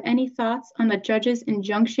Sherling have any thoughts on the judge's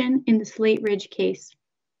injunction in the Slate Ridge case?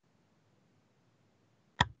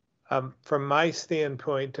 From my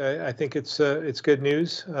standpoint, I think it's good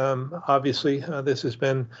news. Obviously, this has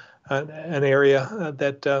been an area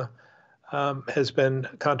that has been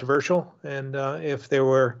controversial, and if there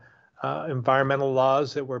were environmental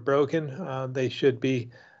laws that were broken, they should be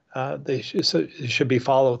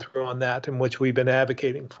followed through on that, in which we've been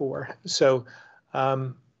advocating for. So,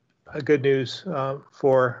 good news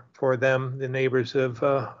for them, the neighbors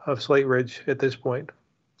of Slate Ridge at this point.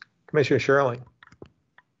 Commissioner Sherling.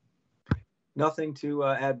 Nothing to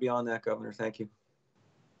add beyond that, Governor. Thank you.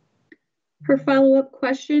 Her follow-up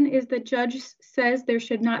question is, the judge says there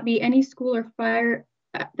should not be any school or fire,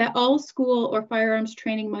 that all school or firearms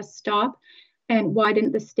training must stop. And why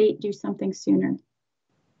didn't the state do something sooner?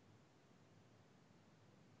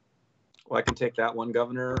 Well, I can take that one,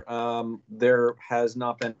 Governor. There has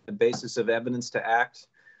not been a basis of evidence to act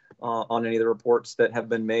on any of the reports that have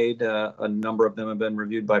been made. A number of them have been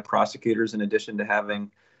reviewed by prosecutors in addition to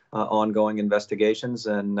having ongoing investigations.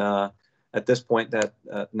 And at this point, that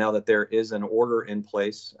now that there is an order in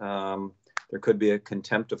place, there could be a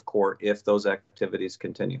contempt of court if those activities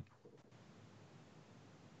continue.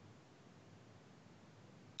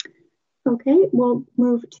 Okay, we'll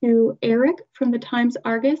move to Eric from the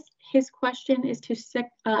Times-Argus. His question is to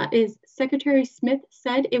Secretary Smith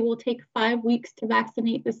said it will take 5 weeks to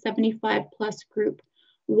vaccinate the 75 plus group.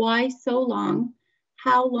 Why so long?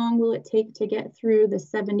 How long will it take to get through the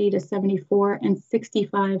 70 to 74 and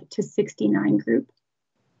 65 to 69 group?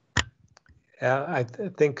 I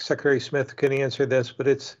think Secretary Smith can answer this, but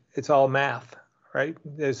it's all math, right?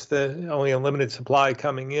 There's only a limited supply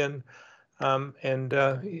coming in, and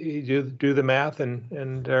you do the math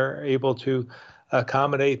and are able to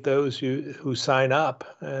accommodate those who sign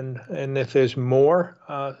up. And if there's more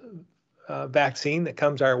vaccine that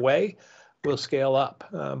comes our way, we'll scale up.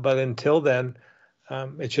 But until then,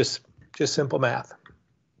 it's just simple math.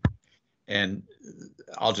 And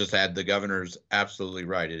I'll just add, the governor's absolutely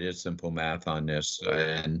right. It is simple math on this.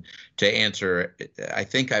 And to answer, I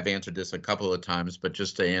think I've answered this a couple of times, but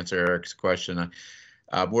just to answer Eric's question,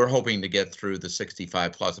 we're hoping to get through the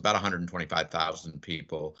 65 plus, about 125,000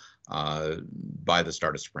 people by the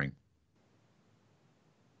start of spring.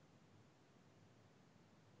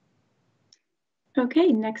 Okay,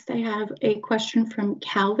 next I have a question from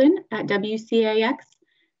Calvin at WCAX.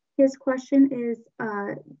 His question is,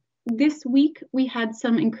 this week we had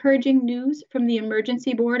some encouraging news from the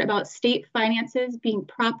Emergency Board about state finances being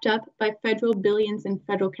propped up by federal billions in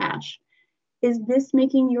federal cash. Is this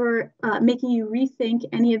making you rethink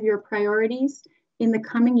any of your priorities in the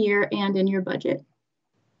coming year and in your budget?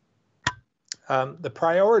 The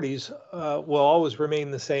priorities will always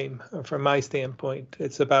remain the same from my standpoint.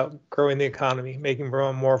 It's about growing the economy, making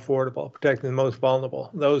Vermont more affordable, protecting the most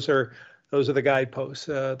vulnerable. Those are the guideposts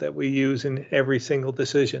that we use in every single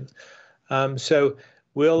decision. So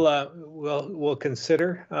we'll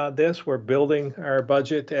consider this. We're building our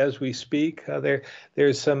budget as we speak.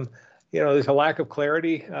 There's some, there's a lack of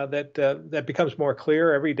clarity that becomes more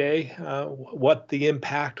clear every day. What the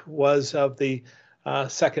impact was of the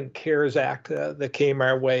second CARES Act that came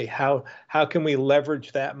our way. How can we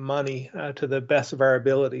leverage that money to the best of our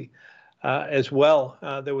ability? As well,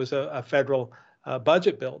 there was a federal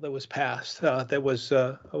budget bill that was passed that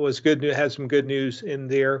was good. Had some good news in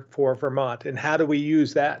there for Vermont. And how do we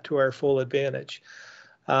use that to our full advantage?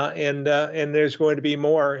 And there's going to be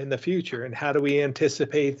more in the future. And how do we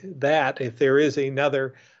anticipate that if there is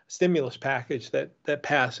another stimulus package that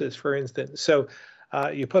passes, for instance? So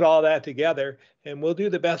you put all that together, and we'll do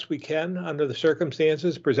the best we can under the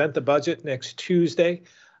circumstances. Present the budget next Tuesday,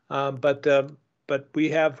 but we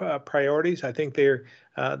have priorities. I think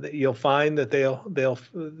you'll find that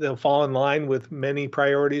they'll fall in line with many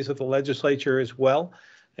priorities of the legislature as well.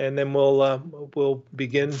 And then we'll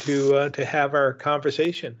begin to have our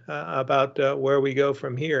conversation about where we go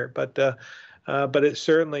from here. But it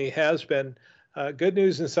certainly has been good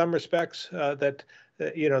news in some respects that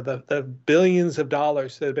the billions of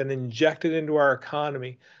dollars that have been injected into our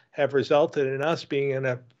economy have resulted in us being in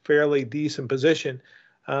a fairly decent position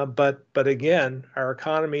But again, our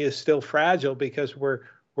economy is still fragile because we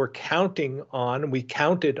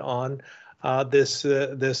counted on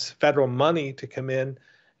this federal money to come in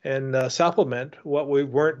and supplement what we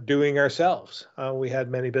weren't doing ourselves. We had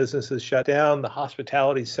many businesses shut down. The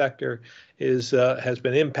hospitality sector has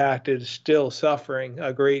been impacted, still suffering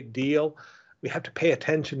a great deal. We have to pay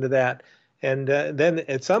attention to that. And then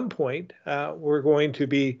at some point, we're going to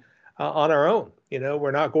be on our own.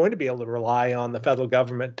 We're not going to be able to rely on the federal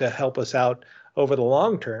government to help us out over the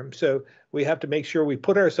long term. So we have to make sure we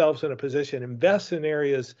put ourselves in a position, invest in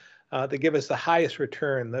areas that give us the highest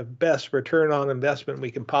return, the best return on investment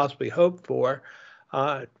we can possibly hope for,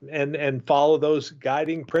 and follow those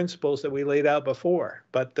guiding principles that we laid out before.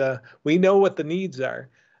 But we know what the needs are.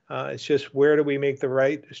 It's just where do we make the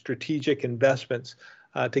right strategic investments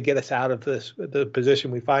to get us out of the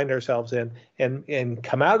position we find ourselves in and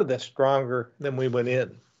come out of this stronger than we went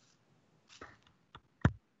in.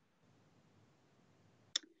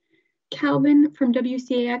 Calvin from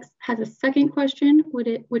WCAX has a second question,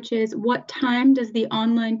 which is, what time does the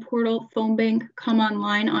online portal phone bank come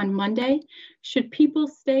online on Monday? Should people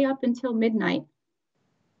stay up until midnight?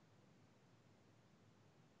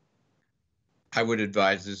 I would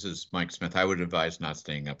advise, this is Mike Smith, I would advise not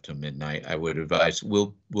staying up till midnight. I would advise,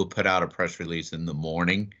 we'll put out a press release in the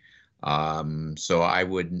morning. So I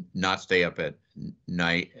would not stay up at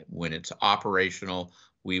night. When it's operational,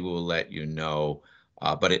 we will let you know.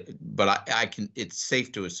 But it's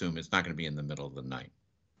safe to assume it's not going to be in the middle of the night.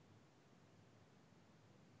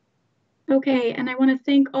 Okay, and I want to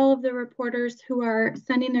thank all of the reporters who are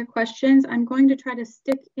sending their questions. I'm going to try to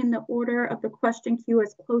stick in the order of the question queue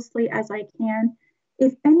as closely as I can.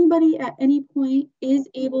 If anybody at any point is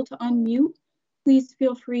able to unmute, please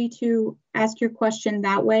feel free to ask your question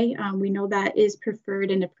that way. We know that is preferred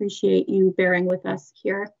and appreciate you bearing with us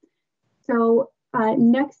here. So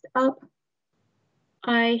next up,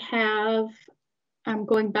 I'm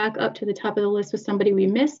going back up to the top of the list with somebody we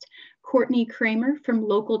missed, Courtney Kramer from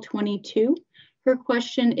Local 22. Her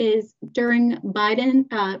question is, during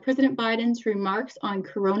President Biden's remarks on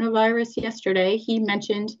coronavirus yesterday, he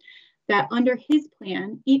mentioned that under his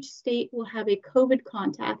plan, each state will have a COVID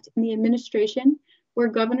contact in the administration where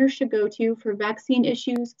governors should go to for vaccine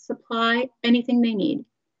issues, supply, anything they need.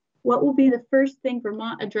 What will be the first thing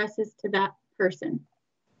Vermont addresses to that person?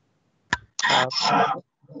 I'm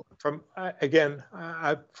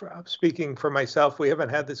speaking for myself. We haven't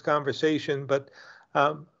had this conversation, but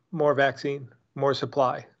more vaccine, more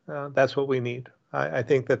supply. That's what we need. I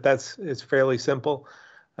think it's fairly simple.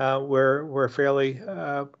 We're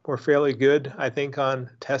fairly good, I think, on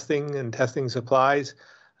testing and testing supplies.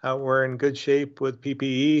 We're in good shape with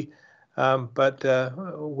PPE, but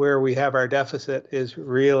where we have our deficit is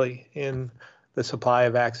really in the supply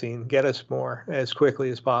of vaccine. Get us more as quickly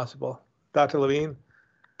as possible. Dr. Levine?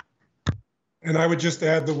 And I would just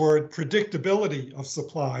add the word predictability of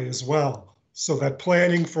supply as well, so that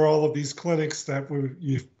planning for all of these clinics that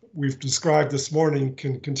we've described this morning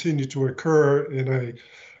can continue to occur in a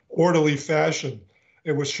orderly fashion.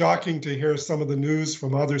 It was shocking to hear some of the news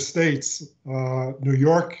from other states, New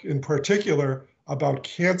York in particular, about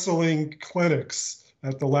canceling clinics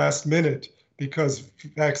at the last minute because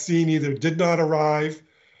vaccine either did not arrive,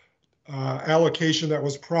 allocation that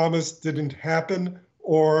was promised didn't happen,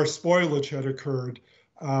 or spoilage had occurred.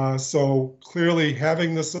 So clearly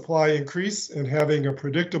having the supply increase and having a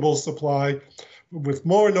predictable supply with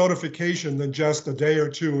more notification than just a day or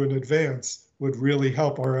two in advance would really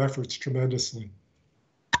help our efforts tremendously.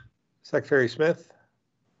 Secretary Smith?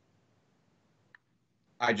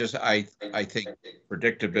 I think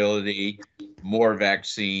predictability, more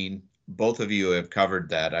vaccine, both of you have covered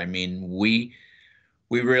that. I mean, we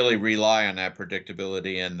really rely on that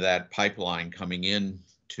predictability and that pipeline coming in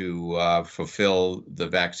to fulfill the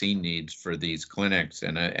vaccine needs for these clinics.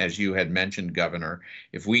 And as you had mentioned, Governor,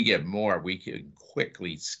 if we get more, we can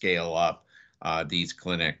quickly scale up these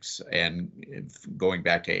clinics. And going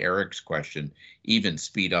back to Eric's question, even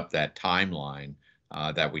speed up that timeline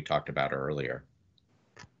that we talked about earlier.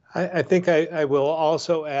 I think I will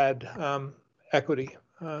also add equity.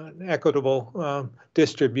 Equitable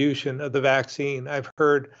distribution of the vaccine. I've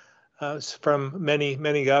heard from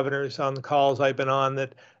many governors on the calls I've been on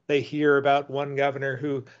that they hear about one governor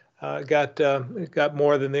who got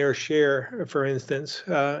more than their share, for instance,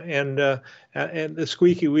 and the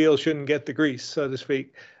squeaky wheel shouldn't get the grease, so to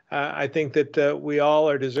speak. I think that we all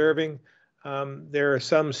are deserving. There are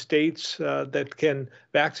some states that can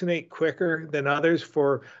vaccinate quicker than others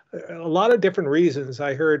for a lot of different reasons.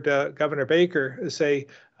 I heard Governor Baker say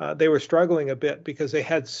they were struggling a bit because they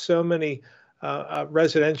had so many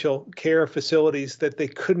residential care facilities that they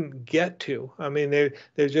couldn't get to. I mean, there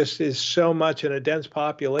just is so much in a dense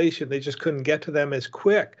population, they just couldn't get to them as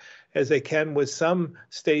quick as they can with some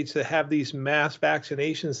states that have these mass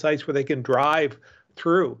vaccination sites where they can drive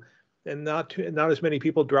through. And not as many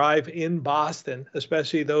people drive in Boston,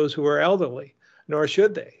 especially those who are elderly, nor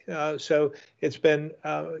should they. So it's been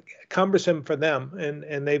cumbersome for them,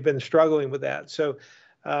 and they've been struggling with that. So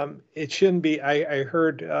it shouldn't be. I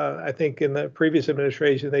heard, I think in the previous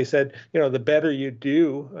administration, they said, the better you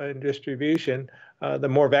do in distribution, the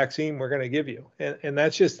more vaccine we're going to give you. And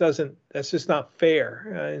that's just not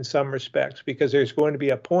fair in some respects, because there's going to be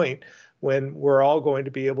a point when we're all going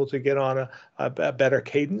to be able to get on a better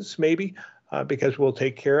cadence, maybe, because we'll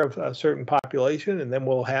take care of a certain population, and then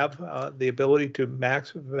we'll have the ability to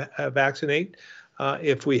max vaccinate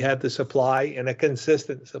if we had the supply and a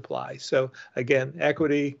consistent supply. So again,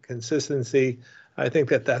 equity, consistency, I think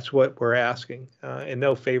that's what we're asking, and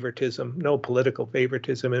no favoritism, no political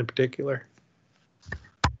favoritism in particular.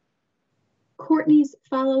 Courtney's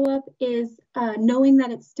follow-up is, knowing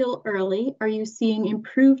that it's still early, are you seeing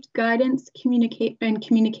improved guidance,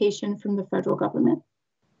 communication from the federal government?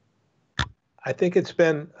 I think it's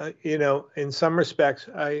been, in some respects,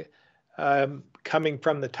 coming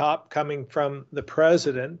from the top, coming from the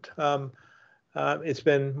president, it's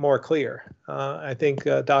been more clear. I think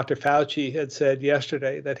Dr. Fauci had said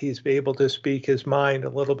yesterday that he's able to speak his mind a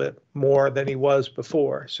little bit more than he was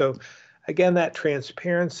before. So again, that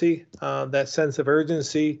transparency, that sense of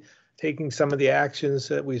urgency, taking some of the actions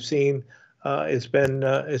that we've seen has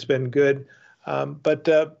been good. But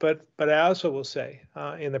I also will say,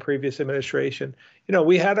 in the previous administration,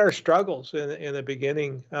 we had our struggles in the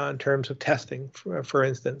beginning in terms of testing, for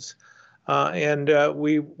instance, and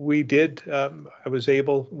we did. I was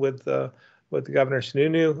able with Governor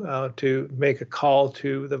Sununu to make a call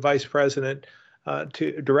to the vice president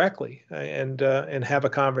to directly and have a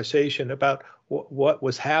conversation about what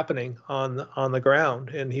was happening on the ground,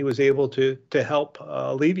 and he was able to help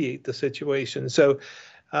alleviate the situation. So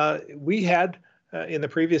we had in the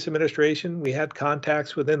previous administration, we had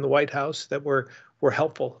contacts within the White House that were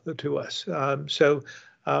helpful to us. So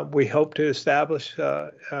we hope to establish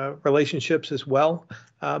relationships as well.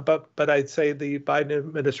 But I'd say the Biden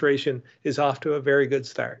administration is off to a very good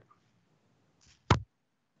start.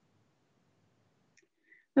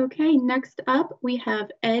 Okay, next up, we have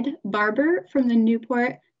Ed Barber from the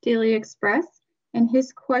Newport Daily Express, and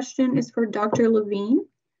his question is for Dr. Levine.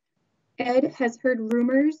 Ed has heard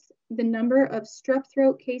rumors the number of strep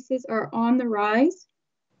throat cases are on the rise.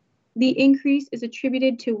 The increase is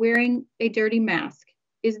attributed to wearing a dirty mask.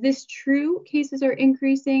 Is this true? Cases are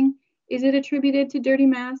increasing. Is it attributed to dirty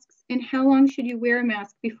masks? And how long should you wear a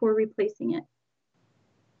mask before replacing it?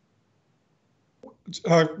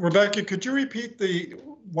 Rebecca, could you repeat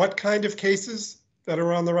what kind of cases that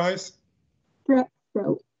are on the rise? Strep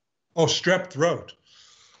throat. Oh, strep throat.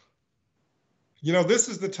 This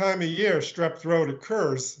is the time of year strep throat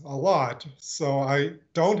occurs a lot. So I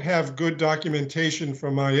don't have good documentation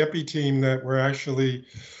from my epi team that we're actually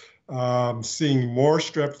seeing more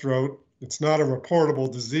strep throat. It's not a reportable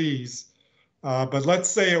disease. But let's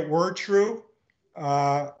say it were true.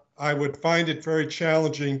 I would find it very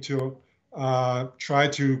challenging to try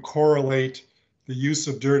to correlate the use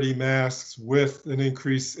of dirty masks with an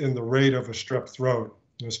increase in the rate of a strep throat.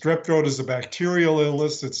 Strep throat is a bacterial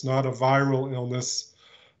illness. It's not a viral illness.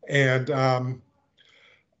 And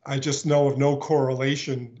I just know of no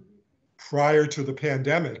correlation prior to the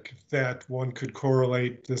pandemic that one could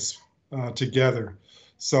correlate this together.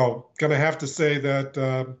 So going to have to say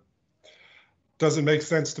that doesn't make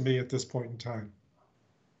sense to me at this point in time.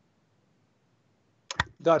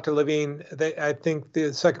 Dr. Levine, I think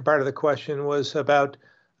the second part of the question was about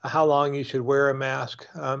how long you should wear a mask.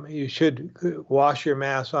 You should wash your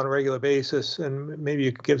mask on a regular basis, and maybe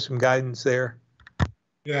you could give some guidance there.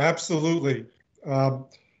 Yeah, absolutely.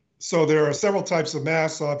 So there are several types of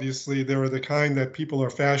masks, obviously. There are the kind that people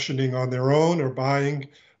are fashioning on their own or buying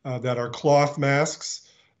that are cloth masks,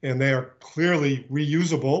 and they are clearly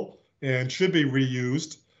reusable and should be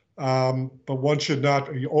reused. But one should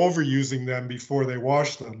not be overusing them before they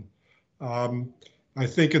wash them. I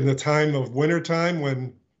think in the time of wintertime,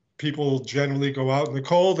 when people generally go out in the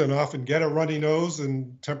cold and often get a runny nose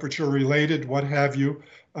and temperature related, what have you,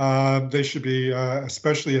 they should be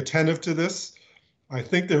especially attentive to this. I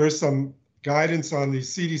think there is some guidance on the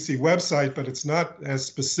CDC website, but it's not as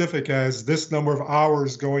specific as this number of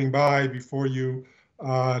hours going by before you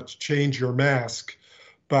change your mask.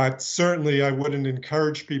 But certainly I wouldn't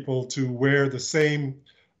encourage people to wear the same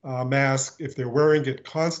mask if they're wearing it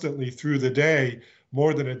constantly through the day.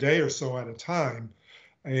 more than a day or so at a time.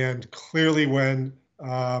 And clearly when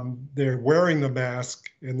they're wearing the mask,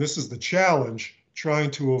 and this is the challenge,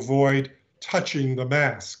 trying to avoid touching the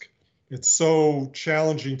mask. It's so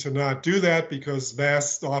challenging to not do that because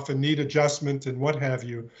masks often need adjustment and what have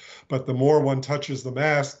you. But the more one touches the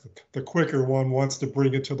mask, the quicker one wants to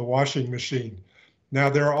bring it to the washing machine. Now,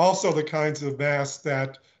 there are also the kinds of masks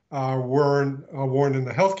that are worn in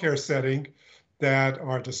the healthcare setting that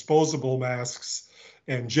are disposable masks.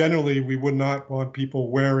 And generally, we would not want people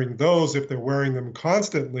wearing those if they're wearing them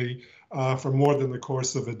constantly for more than the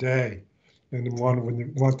course of a day. And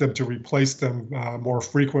want them to replace them more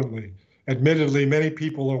frequently. Admittedly, many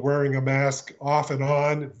people are wearing a mask off and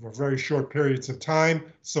on for very short periods of time,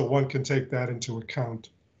 so one can take that into account.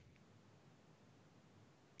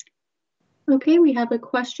 Okay, we have a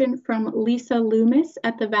question from Lisa Loomis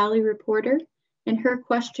at the Valley Reporter. And her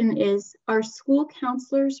question is, are school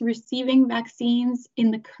counselors receiving vaccines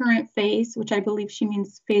in the current phase, which I believe she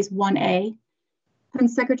means phase 1A? Can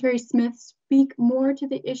Secretary Smith speak more to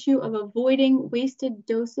the issue of avoiding wasted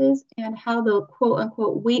doses and how the quote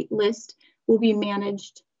unquote wait list will be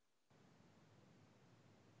managed?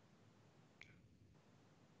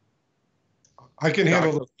 I can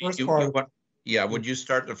handle the first part. Yeah, would you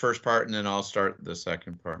start the first part and then I'll start the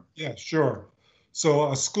second part? Yeah, sure. So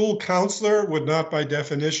a school counselor would not by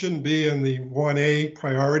definition be in the 1A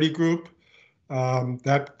priority group.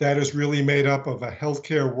 That is really made up of a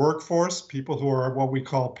healthcare workforce, people who are what we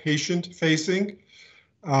call patient-facing.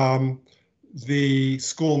 The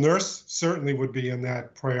school nurse certainly would be in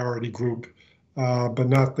that priority group, but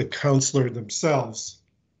not the counselor themselves.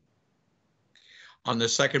 On the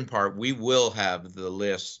second part, we will have the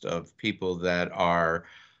list of people that are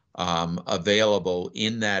available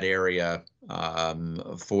in that area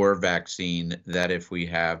for vaccine, that if we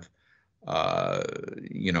have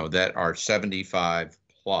that are 75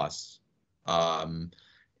 plus,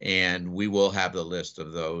 and we will have the list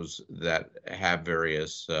of those that have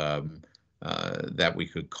various that we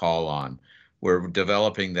could call on. We're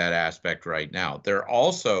developing that aspect right now. They're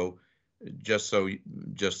also, just so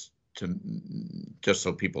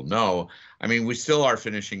people know, I mean, we still are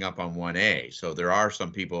finishing up on 1A. So there are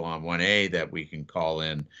some people on 1A that we can call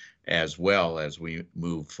in as well as we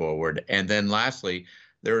move forward. And then lastly,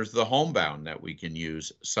 there's the homebound that we can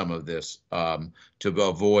use some of this to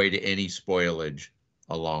avoid any spoilage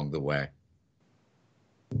along the way.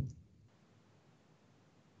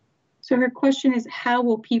 So her question is, how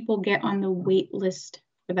will people get on the wait list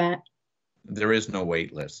for that? There is no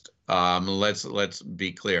wait list. Let's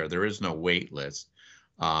be clear. There is no wait list.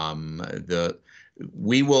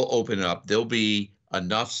 We will open up. There'll be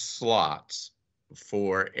enough slots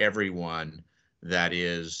for everyone that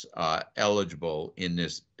is eligible in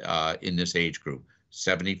this age group,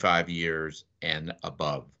 75 years and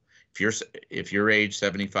above. If you're age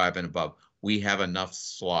 75 and above, we have enough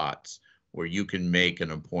slots where you can make an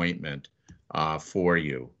appointment for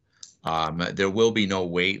you. There will be no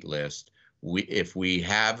wait list. If we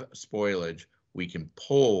have spoilage, we can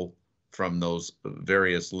pull from those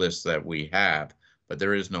various lists that we have, but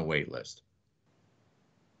there is no wait list.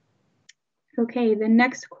 Okay, the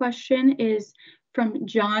next question is from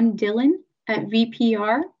John Dillon at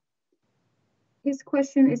VPR. His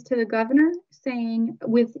question is to the governor, saying,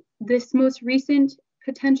 with this most recent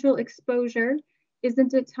potential exposure,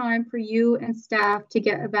 isn't it time for you and staff to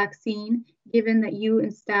get a vaccine, given that you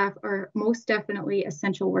and staff are most definitely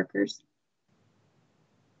essential workers?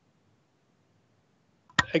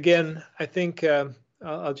 Again, I think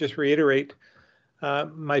I'll just reiterate,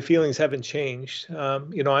 my feelings haven't changed.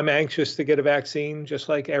 I'm anxious to get a vaccine just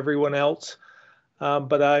like everyone else,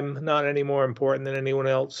 but I'm not any more important than anyone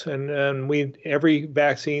else. And every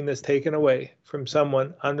vaccine that's taken away from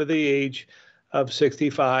someone under the age of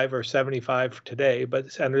 65 or 75 today, but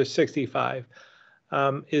it's under 65,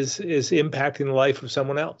 is impacting the life of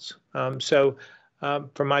someone else. So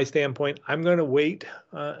from my standpoint, I'm going to wait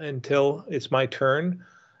until it's my turn.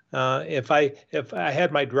 If I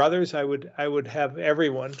had my druthers, I would have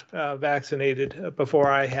everyone vaccinated before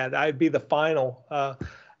I had. I'd be the final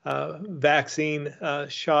vaccine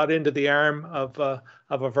shot into the arm of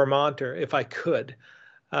a Vermonter if I could,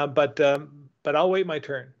 but I'll wait my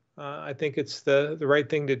turn. I think it's the right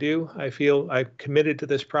thing to do. I feel I'm committed to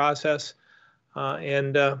this process,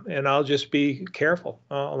 and I'll just be careful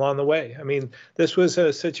along the way. I mean, this was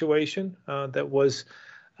a situation that was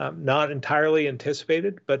not entirely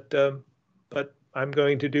anticipated, but I'm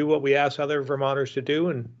going to do what we ask other Vermonters to do,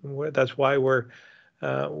 and that's why we're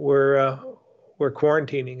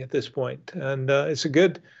quarantining at this point. And it's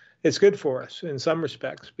good for us in some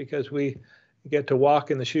respects because we get to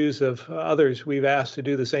walk in the shoes of others, we've asked to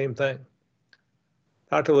do the same thing.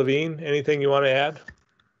 Dr. Levine, anything you want to add?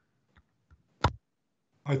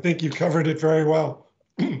 I think you covered it very well.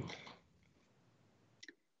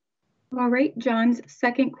 All right, John's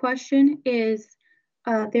second question is,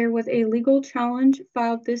 there was a legal challenge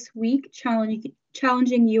filed this week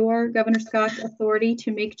challenging your, Governor Scott's, authority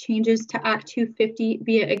to make changes to Act 250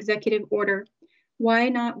 via executive order. Why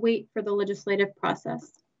not wait for the legislative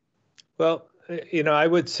process? Well, I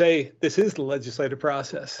would say this is the legislative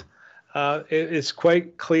process. It's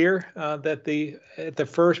quite clear that at the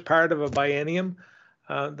first part of a biennium,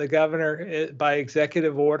 the governor, by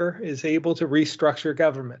executive order, is able to restructure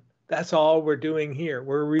government. That's all we're doing here.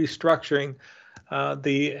 We're restructuring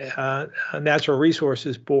the Natural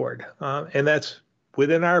Resources Board, and that's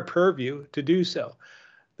within our purview to do so.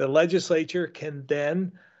 The legislature can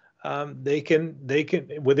then, they can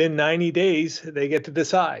within 90 days, they get to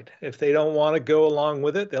decide. If they don't want to go along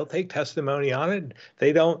with it, they'll take testimony on it.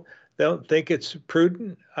 They don't think it's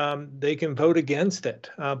prudent, they can vote against it.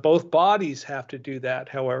 Both bodies have to do that,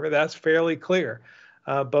 however, that's fairly clear.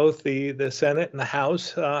 Both the Senate and the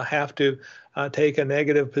House have to take a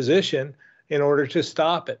negative position in order to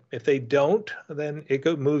stop it. If they don't, then it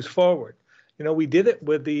moves forward. We did it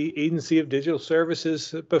with the Agency of Digital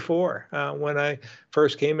Services before. When I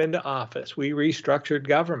first came into office, we restructured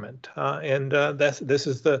government, and this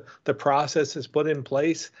is the process that's put in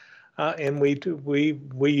place. And we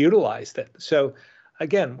utilized it. So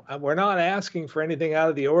again, we're not asking for anything out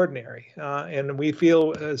of the ordinary, and we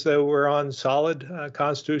feel as though we're on solid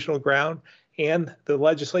constitutional ground, and the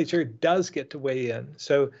legislature does get to weigh in.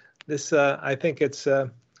 So this, I think it's,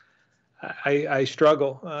 I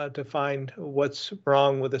struggle to find what's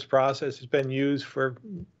wrong with this process. It's been used for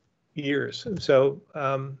years. So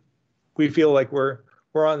we feel like we're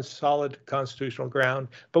on solid constitutional ground,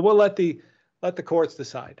 but we'll let the courts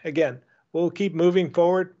decide. Again, we'll keep moving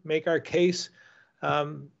forward, make our case,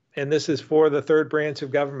 and this is for the third branch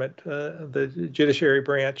of government, the judiciary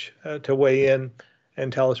branch, to weigh in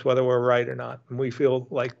and tell us whether we're right or not. And we feel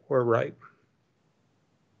like we're right.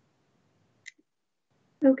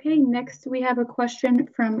 Okay, next we have a question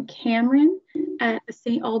from Cameron at the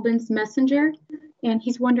St. Albans Messenger, and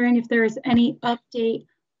he's wondering if there is any update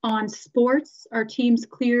on sports. Are teams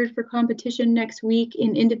cleared for competition next week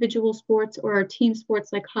in individual sports, or are team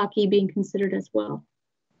sports like hockey being considered as well?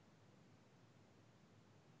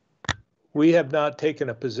 We have not taken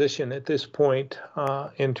a position at this point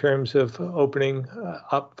in terms of opening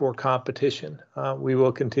up for competition. We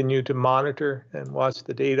will continue to monitor and watch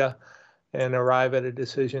the data and arrive at a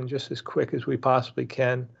decision just as quick as we possibly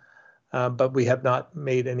can, but we have not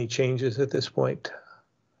made any changes at this point.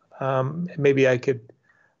 Maybe I could,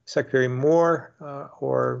 Secretary Moore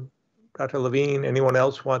or Dr. Levine, anyone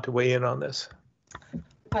else want to weigh in on this?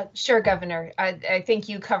 Sure, Governor. I think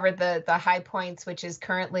you covered the high points, which is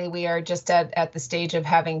currently we are just at the stage of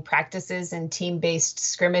having practices and team-based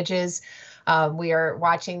scrimmages. We are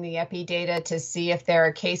watching the epi data to see if there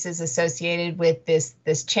are cases associated with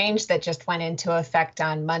this change that just went into effect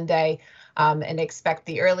on Monday, and expect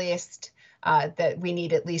the earliest that we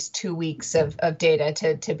need at least 2 weeks of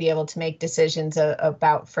data to be able to make decisions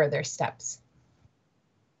about further steps.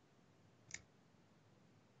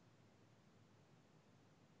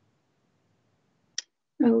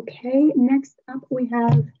 Okay, next up we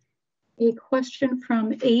have a question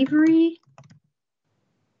from Avery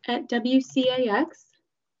at WCAX,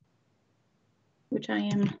 which I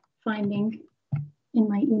am finding in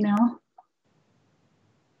my email.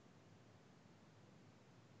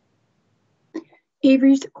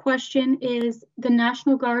 Avery's question is, the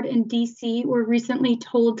National Guard in DC were recently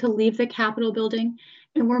told to leave the Capitol building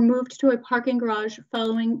and were moved to a parking garage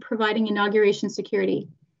following providing inauguration security.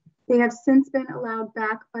 They have since been allowed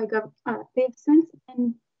back by they have since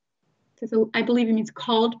been, I believe it means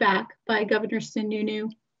called back by Governor Sununu.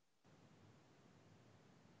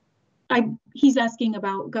 He's asking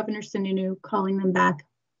about Governor Sununu calling them back.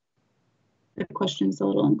 The question is a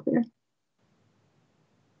little unclear.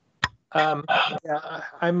 Yeah,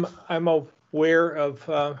 I'm aware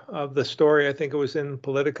of the story. I think it was in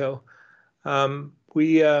Politico.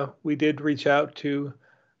 We did reach out to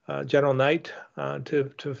General Knight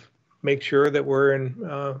to make sure that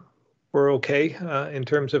we're okay in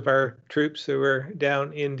terms of our troops that were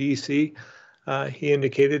down in DC. He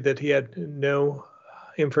indicated that he had no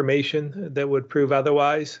information that would prove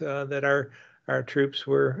otherwise, that our troops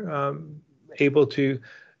were able to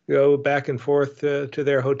go back and forth to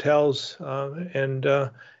their hotels and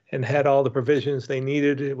had all the provisions they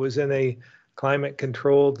needed. It was in a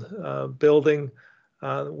climate-controlled building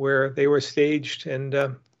where they were staged,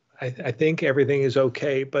 and I think everything is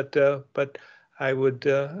okay, but I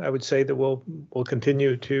would say that we'll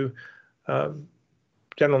continue to.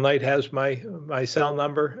 General Knight has my cell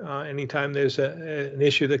number. Anytime there's an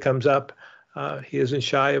issue that comes up, he isn't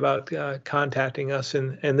shy about contacting us,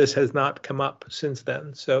 and this has not come up since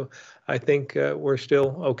then. So I think we're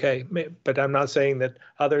still okay. But I'm not saying that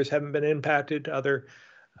others haven't been impacted, other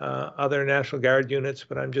National Guard units,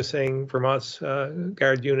 but I'm just saying Vermont's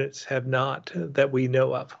Guard units have not, that we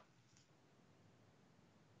know of.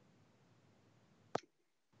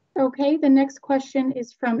 Okay, the next question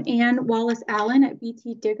is from Ann Wallace-Allen at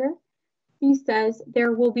BT Digger. He says,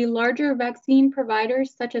 there will be larger vaccine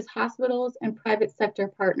providers such as hospitals and private sector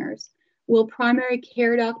partners. Will primary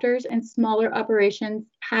care doctors and smaller operations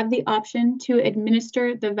have the option to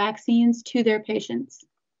administer the vaccines to their patients?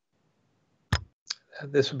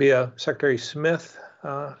 This would be a Secretary Smith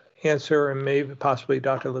answer, and maybe possibly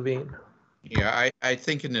Dr. Levine. Yeah, I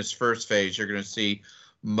think in this first phase, you're going to see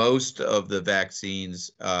most of the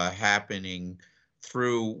vaccines happening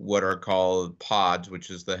through what are called pods,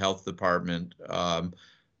 which is the health department,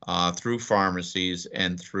 through pharmacies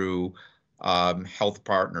and through health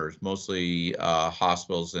partners, mostly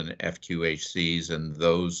hospitals and FQHCs and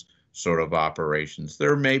those sort of operations.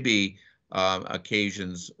 There may be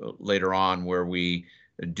occasions later on where we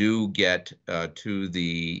do get to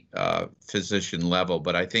the physician level,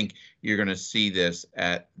 but I think you're going to see this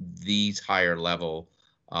at these higher level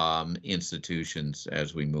institutions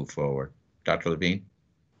as we move forward. Dr. Levine?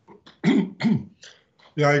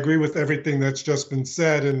 Yeah, I agree with everything that's just been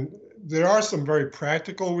said. And there are some very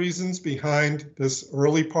practical reasons behind this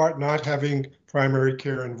early part not having primary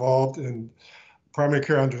care involved. And primary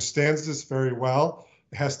care understands this very well.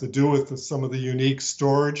 It has to do with some of the unique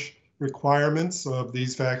storage requirements of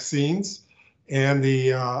these vaccines and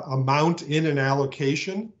the amount in an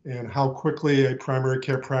allocation and how quickly a primary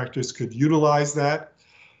care practice could utilize that.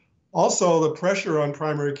 Also, the pressure on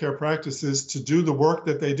primary care practices to do the work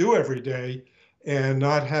that they do every day and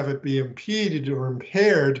not have it be impeded or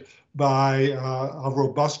impaired by a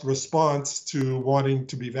robust response to wanting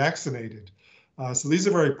to be vaccinated. So these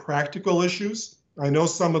are very practical issues. I know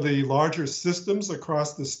some of the larger systems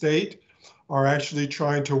across the state are actually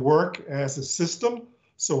trying to work as a system,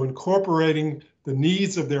 so incorporating the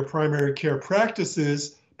needs of their primary care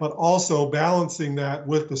practices, but also balancing that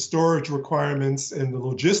with the storage requirements and the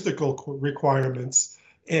logistical requirements,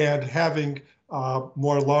 and having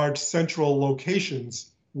more large central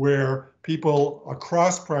locations where people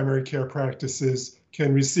across primary care practices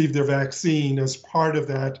can receive their vaccine as part of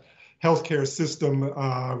that healthcare system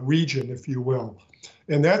region, if you will.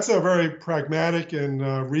 And that's a very pragmatic and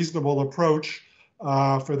reasonable approach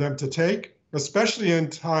for them to take, especially in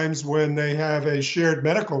times when they have a shared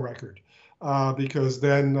medical record. Because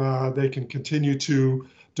then they can continue to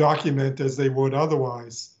document as they would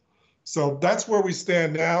otherwise. So that's where we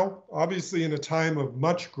stand now. Obviously, in a time of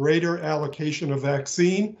much greater allocation of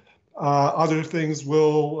vaccine, other things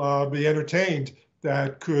will be entertained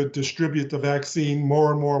that could distribute the vaccine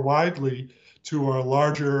more and more widely to a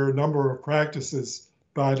larger number of practices.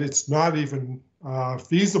 But it's not even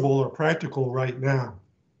feasible or practical right now.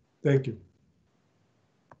 Thank you.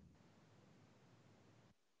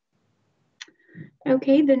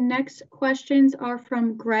 Okay, the next questions are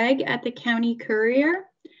from Greg at the County Courier.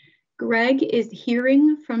 Greg is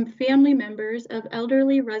hearing from family members of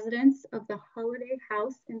elderly residents of the Holiday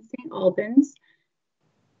House in St. Albans,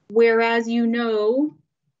 whereas you know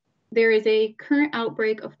there is a current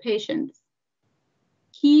outbreak of patients.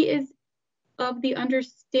 He is of the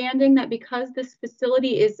understanding that because this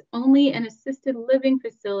facility is only an assisted living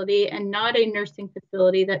facility and not a nursing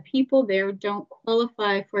facility, that people there don't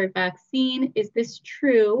qualify for a vaccine. Is this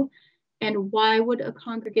true? And why would a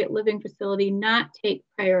congregate living facility not take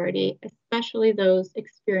priority, especially those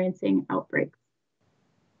experiencing outbreaks?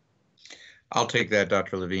 I'll take that,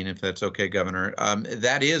 Dr. Levine, if that's okay, Governor.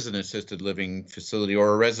 That is an assisted living facility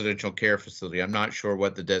or a residential care facility. I'm not sure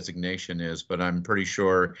what the designation is, but I'm pretty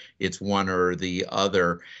sure it's one or the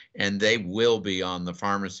other, and they will be on the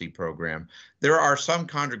pharmacy program. There are some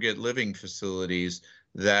congregate living facilities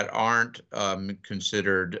that aren't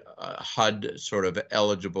considered HUD sort of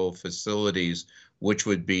eligible facilities, which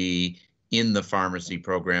would be in the pharmacy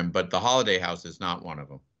program, but the Holiday House is not one of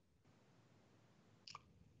them.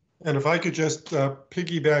 And if I could just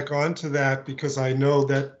piggyback onto that, because I know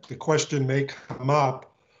that the question may come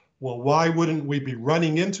up, well, why wouldn't we be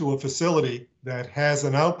running into a facility that has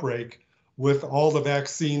an outbreak with all the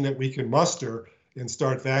vaccine that we can muster and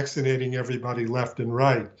start vaccinating everybody left and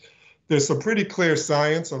right? There's some pretty clear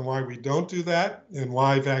science on why we don't do that and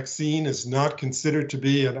why vaccine is not considered to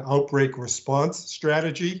be an outbreak response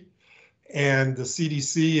strategy. And the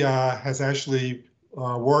CDC has actually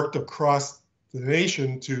worked across the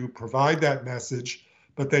nation to provide that message,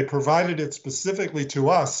 but they provided it specifically to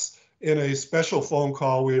us in a special phone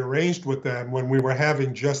call we arranged with them when we were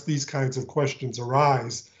having just these kinds of questions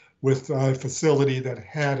arise with a facility that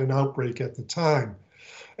had an outbreak at the time.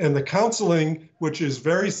 And the counseling, which is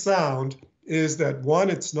very sound, is that one,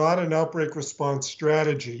 it's not an outbreak response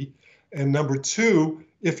strategy. And number two,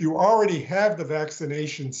 if you already have the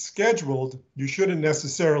vaccination scheduled, you shouldn't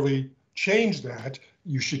necessarily change that.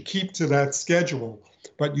 You should keep to that schedule,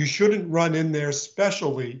 but you shouldn't run in there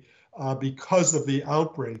specially because of the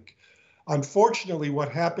outbreak. Unfortunately,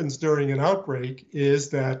 what happens during an outbreak is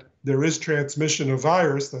that there is transmission of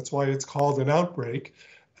virus. That's why it's called an outbreak.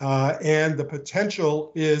 And the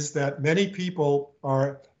potential is that many people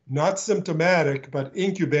are not symptomatic, but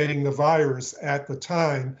incubating the virus at the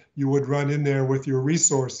time you would run in there with your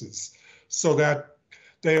resources, so that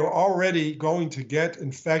they are already going to get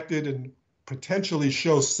infected and potentially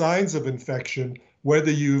show signs of infection,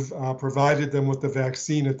 whether you've provided them with the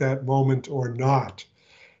vaccine at that moment or not.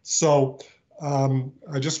 So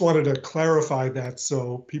I just wanted to clarify that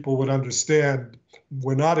so people would understand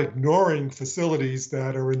we're not ignoring facilities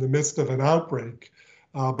that are in the midst of an outbreak,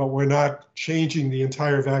 but we're not changing the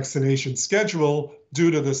entire vaccination schedule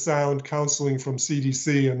due to the sound counseling from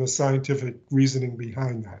CDC and the scientific reasoning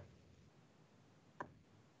behind that.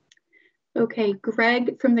 Okay,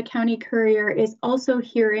 Greg from the County Courier is also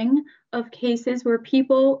hearing of cases where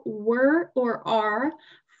people were or are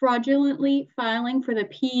fraudulently filing for the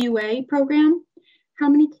PUA program. How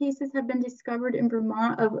many cases have been discovered in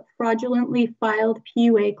Vermont of fraudulently filed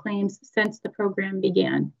PUA claims since the program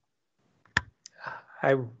began?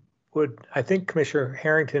 I think Commissioner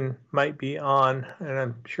Harrington might be on, and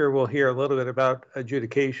I'm sure we'll hear a little bit about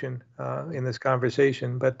adjudication in this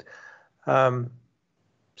conversation, but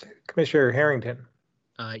Commissioner Harrington.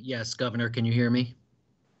 Yes, Governor, can you hear me?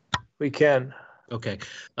 We can. Okay,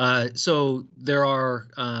 so there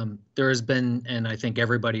has been, and I think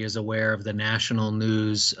everybody is aware of the national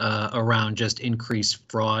news around just increased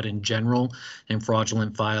fraud in general and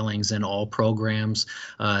fraudulent filings in all programs.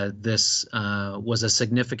 This was a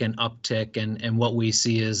significant uptick, and what we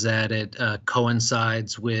see is that it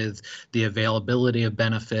coincides with the availability of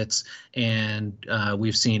benefits, and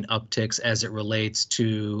we've seen upticks as it relates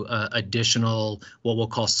to additional, what we'll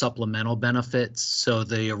call supplemental benefits. So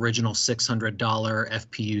the original $600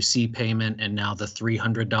 FPUC payment and now the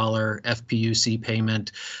 $300 FPUC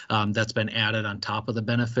payment that's been added on top of the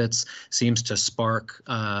benefits seems to spark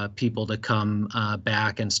people to come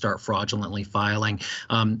back and start fraudulently filing.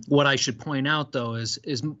 What I should point out, though, is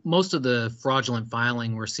most of the fraudulent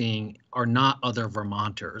filing we're seeing are not other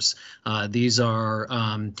Vermonters. These are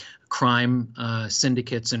crime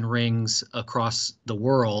syndicates and rings across the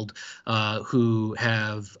world who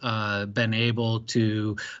have been able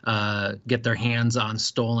to get their hands on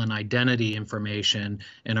stolen identity information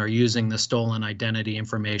and are using the stolen identity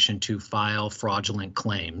information to file fraudulent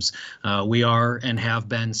claims. We are and have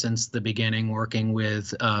been since the beginning working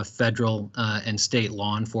with federal and state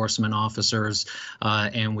law enforcement officers,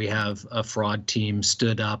 and we have a fraud team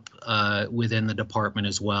stood up within the department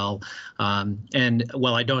as well. And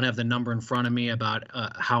while I don't have the number in front of me about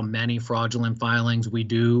how many fraudulent filings, we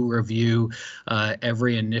do review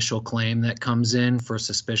every initial claim that comes in for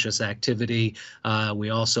suspicious activity. We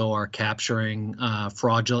also are capturing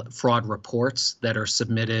fraud reports that are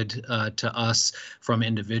submitted to us from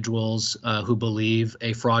individuals who believe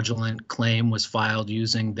a fraudulent claim was filed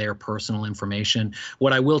using their personal information.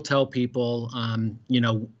 What I will tell people,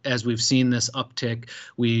 as we've seen this uptick,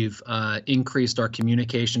 we've increased our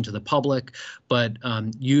communication to the public, but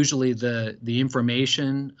usually the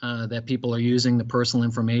information that people are using, the personal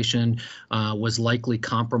information, was likely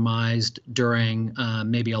compromised during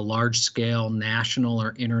maybe a large-scale national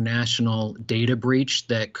or international data breach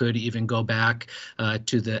that could even go back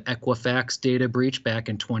to the Equifax data breach back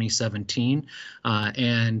in 2017.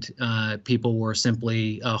 And people were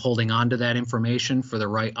simply holding on to that information for the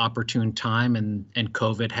right opportune time, and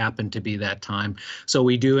COVID happened to be that time. So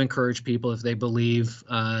we do encourage people, if they believe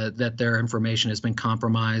that their information has been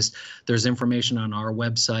compromised, there's information on our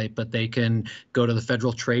website, but they can go to the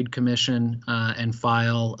Federal Trade Commission and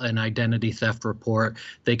file an identity theft report.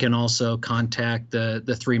 They can also contact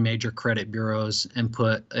the three major credit bureaus and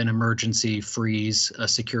put an emergency freeze, a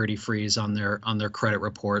security freeze on their credit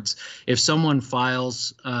reports. If someone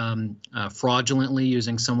files fraudulently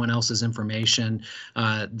using someone else's information,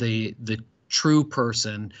 the true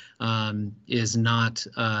person is not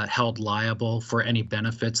held liable for any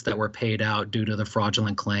benefits that were paid out due to the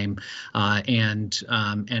fraudulent claim, and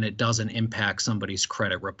it doesn't impact somebody's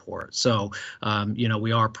credit report. So,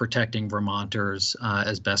 we are protecting Vermonters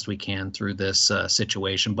as best we can through this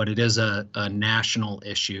situation, but it is a national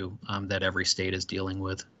issue that every state is dealing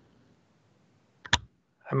with.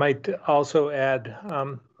 I might also add,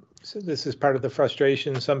 so this is part of the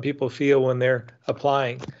frustration some people feel when they're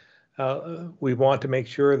applying. We want to make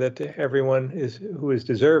sure that everyone who is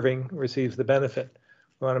deserving receives the benefit.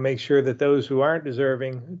 We want to make sure that those who aren't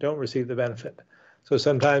deserving don't receive the benefit. So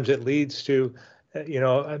sometimes it leads to,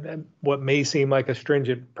 what may seem like a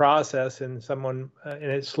stringent process, and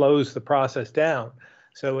it slows the process down.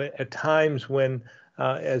 So at times when,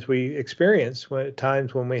 as we experience, at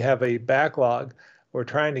times when we have a backlog, we're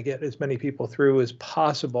trying to get as many people through as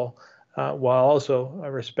possible, while also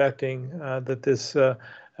respecting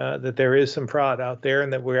that there is some fraud out there,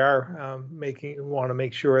 and that we are want to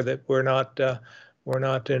make sure that we're not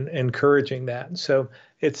encouraging that. So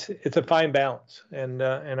it's a fine balance, and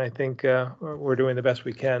I think we're doing the best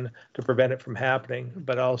we can to prevent it from happening,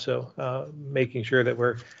 but also making sure that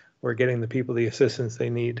we're getting the people the assistance they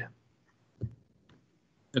need.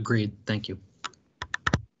 Agreed. Thank you.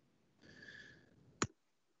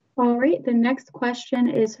 All right, the next question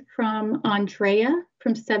is from Andrea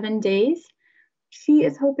from 7 Days. She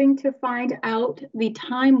is hoping to find out the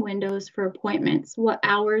time windows for appointments, what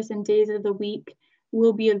hours and days of the week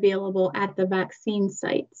will be available at the vaccine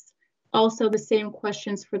sites. Also, the same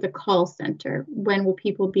questions for the call center. When will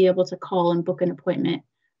people be able to call and book an appointment?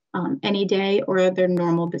 Any day, or are there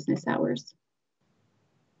normal business hours?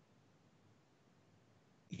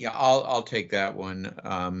 Yeah, I'll take that one.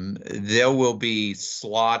 There will be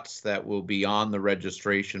slots that will be on the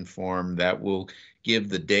registration form that will give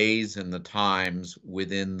the days and the times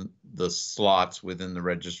within the slots within the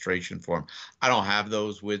registration form. I don't have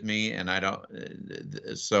those with me, and I don't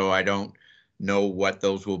know what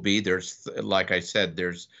those will be. There's, like I said,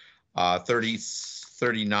 there's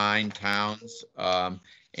 39 towns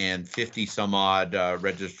and 50 some odd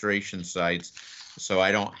registration sites. So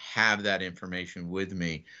I don't have that information with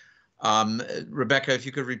me. Rebecca, if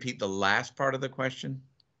you could repeat the last part of the question.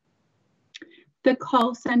 The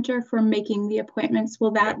call center for making the appointments,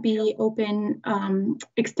 will that be open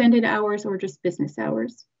extended hours or just business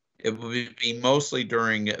hours? It will be mostly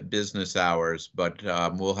during business hours, but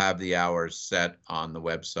we'll have the hours set on the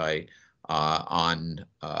website on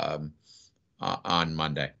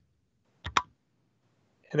Monday.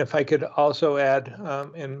 And if I could also add,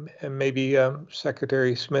 and maybe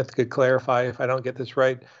Secretary Smith could clarify if I don't get this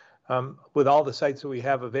right, with all the sites that we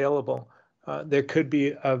have available, there could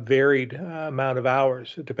be a varied amount of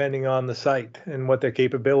hours depending on the site and what their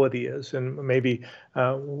capability is, and maybe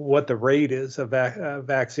what the rate is of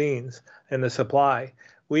vaccines and the supply.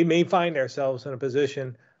 We may find ourselves in a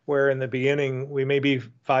position where in the beginning we may be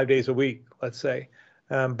 5 days a week, let's say.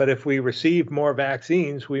 But if we receive more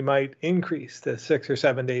vaccines, we might increase to 6 or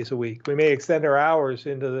 7 days a week. We may extend our hours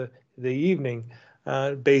into the evening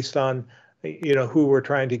based on who we're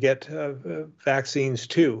trying to get vaccines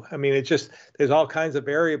to. I mean, there's all kinds of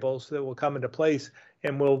variables that will come into place,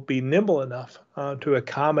 and we'll be nimble enough to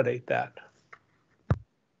accommodate that.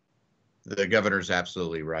 The governor's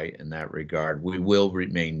absolutely right in that regard. We will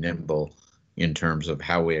remain nimble in terms of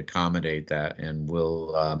how we accommodate that, and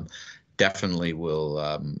we'll definitely will,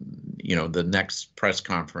 the next press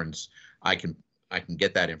conference, I can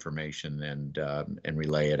get that information and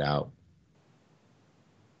relay it out.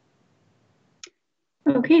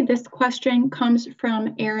 Okay, this question comes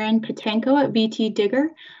from Aaron Patenko at VT Digger.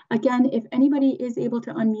 Again, if anybody is able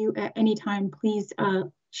to unmute at any time, please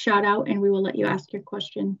shout out and we will let you ask your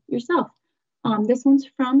question yourself. This one's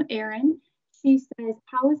from Aaron. She says,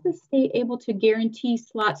 how is the state able to guarantee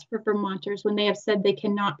slots for Vermonters when they have said they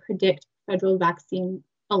cannot predict federal vaccine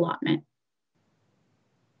allotment?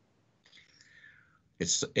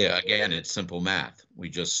 It's simple math. We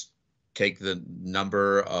just take the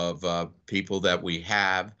number of people that we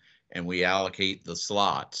have and we allocate the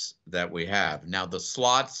slots that we have. Now the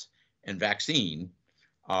slots and vaccine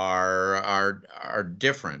are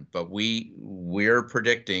different, but we're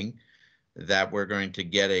predicting that we're going to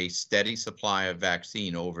get a steady supply of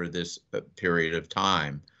vaccine over this period of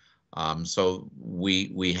time. So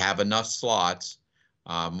we have enough slots.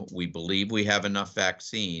 We believe we have enough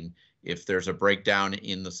vaccine. If there's a breakdown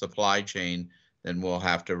in the supply chain, then we'll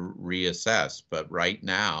have to reassess. But right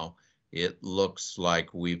now, it looks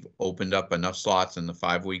like we've opened up enough slots in the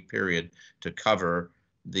 5-week period to cover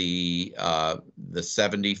the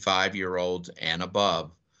 75-year-olds and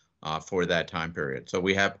above for that time period. So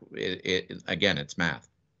we have, again, it's math.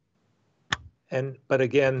 But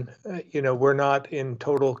again, we're not in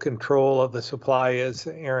total control of the supply, as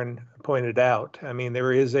Aaron pointed out. I mean,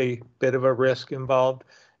 there is a bit of a risk involved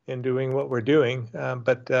in doing what we're doing,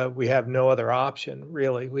 but we have no other option,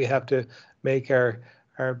 really. We have to make our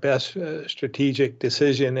best strategic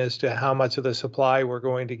decision as to how much of the supply we're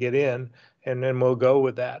going to get in, and then we'll go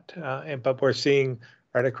with that. But we're seeing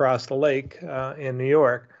right across the lake in New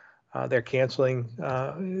York, they're canceling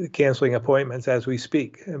appointments as we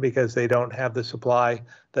speak because they don't have the supply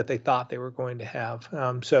that they thought they were going to have.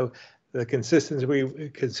 So the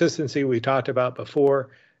consistency we talked about before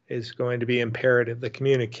is going to be imperative. The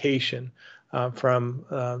communication from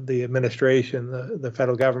the administration, the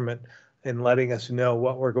federal government, in letting us know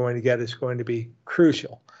what we're going to get is going to be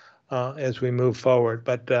crucial as we move forward.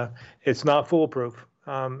 But it's not foolproof.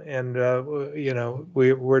 We're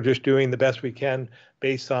just doing the best we can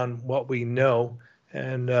based on what we know,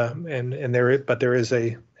 but there is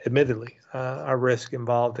admittedly a risk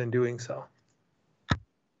involved in doing so.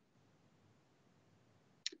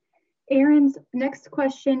 Aaron's next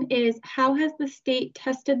question is, how has the state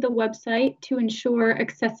tested the website to ensure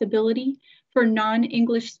accessibility for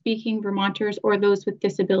non-English speaking Vermonters or those with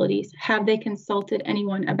disabilities? Have they consulted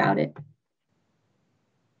anyone about it?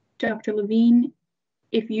 Dr. Levine,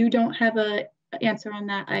 if you don't have an answer on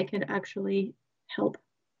that, I could actually help.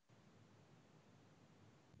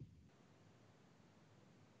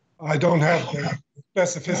 I don't have the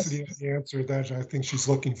specificity of the answer that I think she's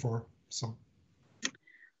looking for. So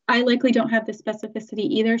I likely don't have the specificity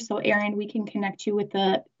either. So Aaron, we can connect you with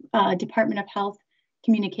the Department of Health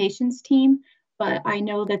communications team, but I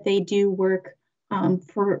know that they do work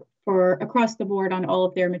for across the board on all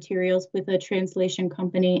of their materials with a translation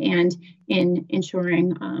company and in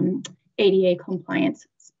ensuring ADA compliance.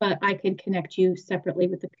 But I could connect you separately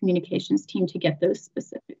with the communications team to get those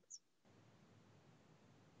specifics.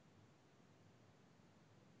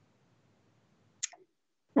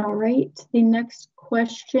 All right, the next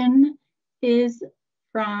question is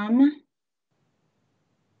from,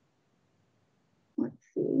 let's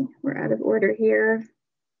see, we're out of order here.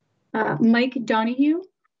 Mike Donahue,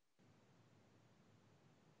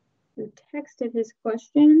 who texted his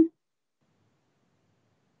question.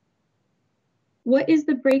 What is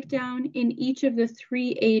the breakdown in each of the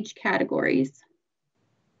 3 age categories?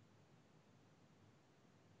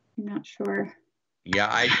 I'm not sure.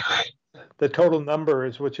 Yeah, the total number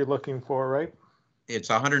is what you're looking for, right? It's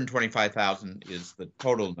 125,000 is the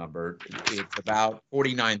total number. It's about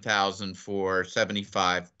 49,000 for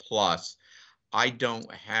 75 plus. I don't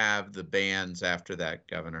have the bands after that,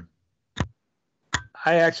 Governor.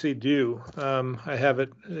 I actually do. I have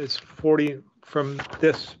it. It's 40 from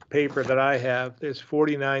this paper that I have. There's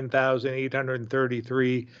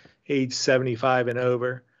 49,833 age 75 and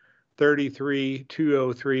over,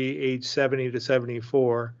 33,203 age 70 to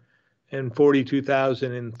 74, and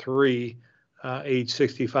 42,003 age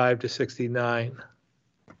 65 to 69.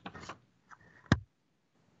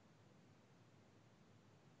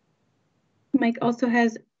 Mike also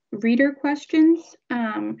has reader questions.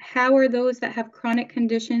 How are those that have chronic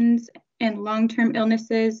conditions and long-term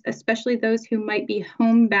illnesses, especially those who might be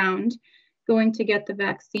homebound, going to get the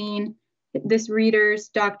vaccine? This reader's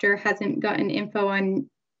doctor hasn't gotten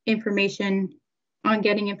information on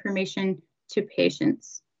getting information to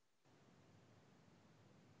patients.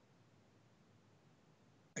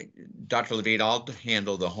 Dr. Levine, I'll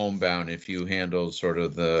handle the homebound if you handle sort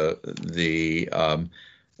of the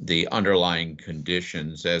underlying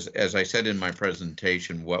conditions. As I said in my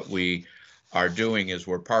presentation, what we are doing is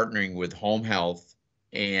we're partnering with home health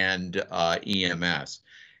and EMS,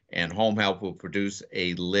 and home health will produce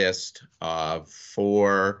a list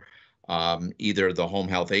for either the home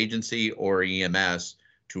health agency or EMS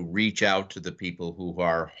to reach out to the people who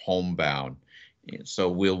are homebound. So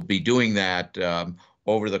we'll be doing that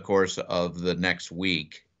over the course of the next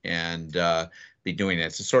week and be doing that.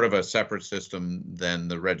 It's sort of a separate system than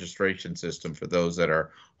the registration system for those that are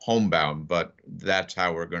homebound, but that's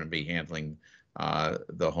how we're going to be handling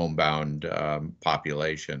the homebound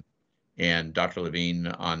population. And Dr. Levine,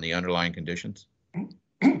 on the underlying conditions?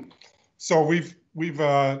 So we've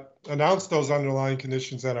announced those underlying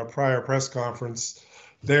conditions at our prior press conference.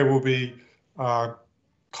 They will be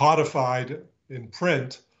codified in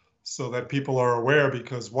print so that people are aware,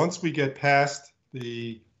 because once we get past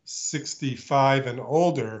the 65 and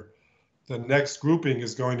older, the next grouping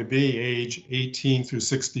is going to be age 18 through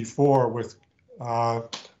 64 with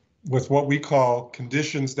what we call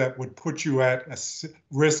conditions that would put you at a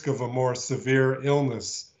risk of a more severe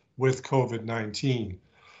illness with COVID-19.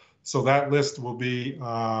 So that list will be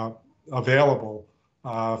available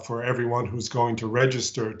for everyone who's going to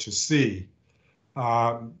register to see.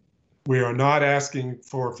 We are not asking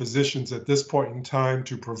for physicians at this point in time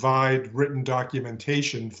to provide written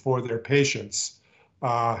documentation for their patients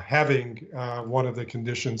having one of the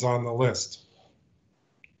conditions on the list.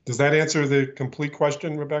 Does that answer the complete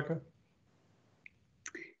question, Rebecca?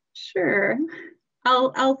 Sure.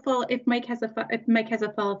 I'll follow if Mike has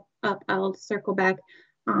a follow up. I'll circle back.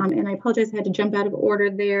 And I apologize, I had to jump out of order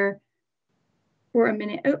there for a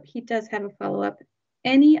minute. Oh, he does have a follow up.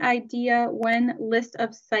 Any idea when list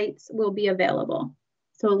of sites will be available?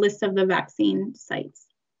 So a list of the vaccine sites.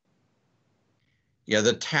 Yeah,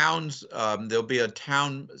 the towns, there'll be a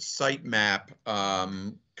town site map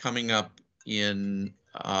coming up in,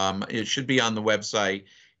 it should be on the website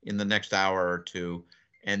in the next hour or two.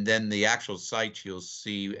 And then the actual sites you'll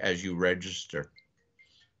see as you register.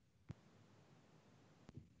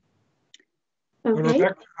 Okay.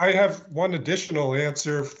 Rebecca, I have one additional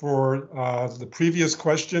answer for the previous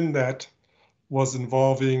question that was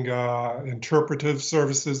involving interpretive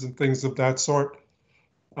services and things of that sort.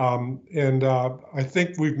 I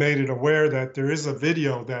think we've made it aware that there is a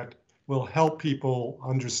video that will help people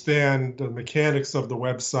understand the mechanics of the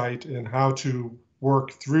website and how to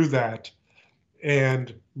work through that.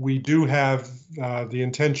 And we do have the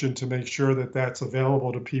intention to make sure that that's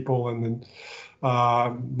available to people in the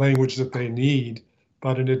language that they need.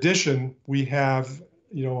 But in addition, we have,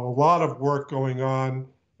 a lot of work going on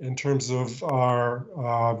in terms of our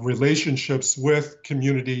relationships with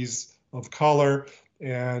communities of color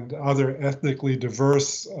and other ethnically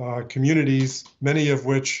diverse communities, many of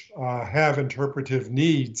which have interpretive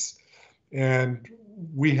needs. And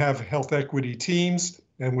we have health equity teams,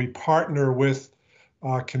 and we partner with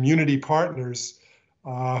community partners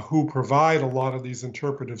who provide a lot of these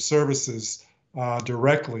interpretive services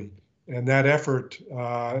directly. And that effort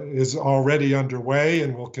is already underway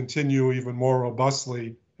and will continue even more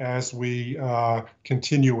robustly as we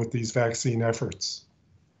continue with these vaccine efforts.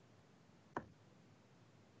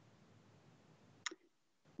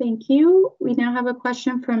 Thank you. We now have a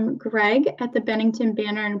question from Greg at the Bennington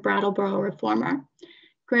Banner and Brattleboro Reformer.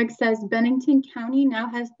 Greg says, Bennington County now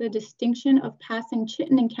has the distinction of passing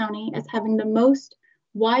Chittenden County as having the most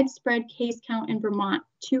widespread case count in Vermont,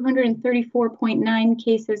 234.9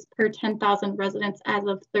 cases per 10,000 residents as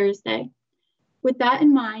of Thursday. With that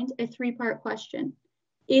in mind, a three-part question.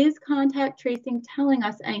 Is contact tracing telling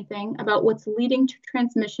us anything about what's leading to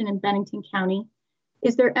transmission in Bennington County?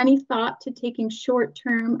 Is there any thought to taking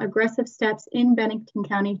short-term aggressive steps in Bennington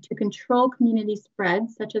County to control community spread,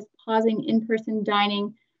 such as pausing in-person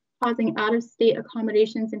dining, pausing out-of-state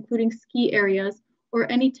accommodations, including ski areas,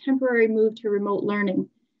 or any temporary move to remote learning?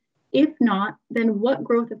 If not, then what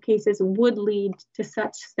growth of cases would lead to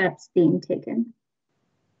such steps being taken?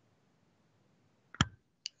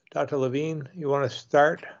 Dr. Levine, you want to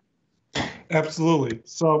start? Absolutely.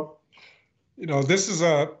 So, this is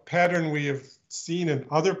a pattern we have seen in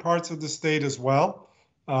other parts of the state as well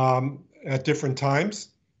at different times.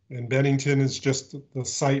 And Bennington is just the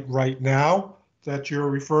site right now that you're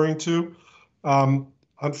referring to.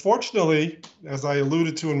 Unfortunately, as I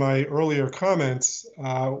alluded to in my earlier comments,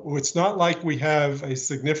 it's not like we have a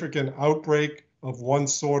significant outbreak of one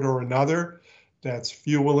sort or another that's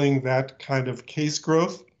fueling that kind of case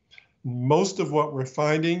growth. Most of what we're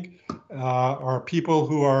finding are people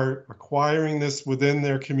who are acquiring this within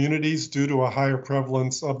their communities due to a higher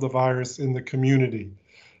prevalence of the virus in the community.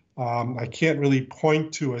 I can't really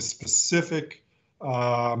point to a specific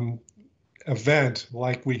event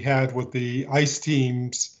like we had with the ICE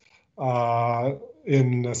teams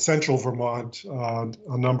in central Vermont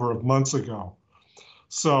a number of months ago.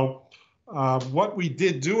 So what we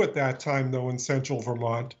did do at that time, though, in central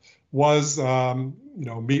Vermont was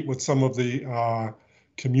meet with some of the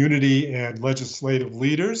community and legislative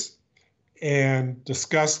leaders and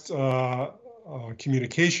discussed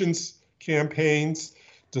communications campaigns,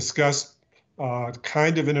 discussed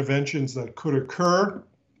kind of interventions that could occur.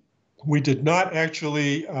 We did not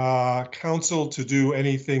actually counsel to do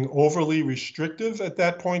anything overly restrictive at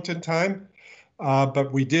that point in time,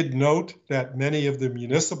 but we did note that many of the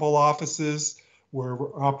municipal offices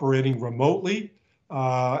were operating remotely,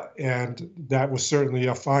 and that was certainly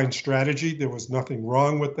a fine strategy. There was nothing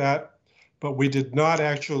wrong with that, but we did not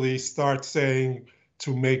actually start saying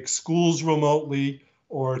to make schools remotely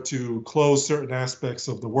or to close certain aspects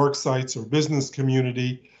of the work sites or business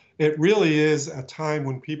community. It really is a time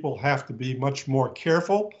when people have to be much more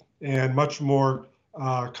careful and much more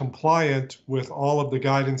compliant with all of the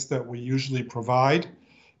guidance that we usually provide.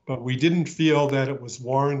 But we didn't feel that it was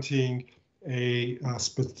warranting a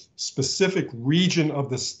specific region of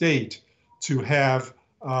the state to have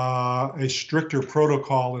a stricter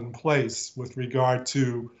protocol in place with regard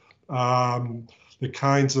to the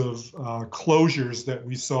kinds of closures that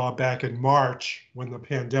we saw back in March when the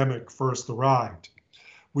pandemic first arrived.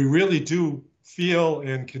 We really do feel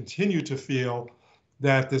and continue to feel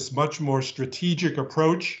that this much more strategic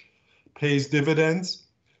approach pays dividends.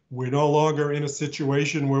 We're no longer in a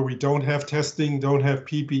situation where we don't have testing, don't have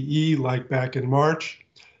PPE like back in March.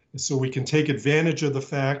 So we can take advantage of the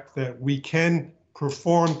fact that we can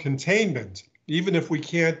perform containment, even if we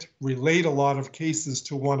can't relate a lot of cases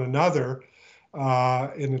to one another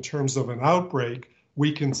in terms of an outbreak,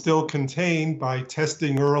 we can still contain by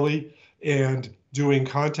testing early and doing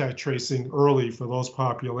contact tracing early for those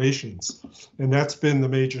populations. And that's been the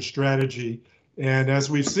major strategy. And as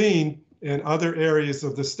we've seen in other areas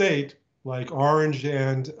of the state, like Orange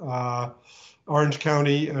and Orange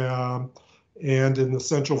County and in the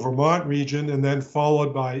central Vermont region, and then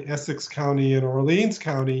followed by Essex County and Orleans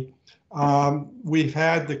County, we've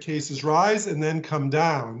had the cases rise and then come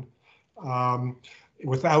down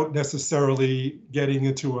without necessarily getting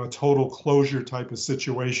into a total closure type of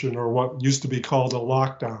situation or what used to be called a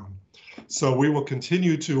lockdown. So we will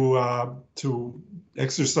continue to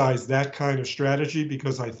exercise that kind of strategy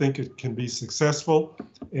because I think it can be successful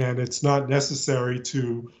and it's not necessary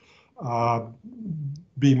to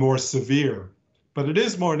be more severe. But it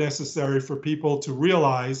is more necessary for people to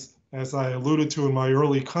realize, as I alluded to in my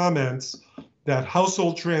early comments, that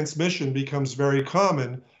household transmission becomes very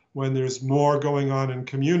common when there's more going on in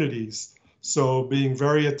communities. So being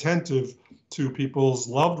very attentive to people's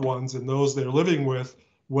loved ones and those they're living with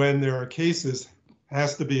when there are cases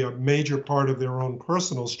has to be a major part of their own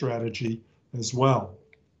personal strategy as well.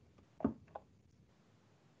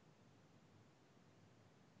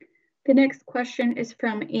 The next question is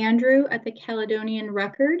from Andrew at the Caledonian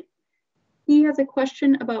Record. He has a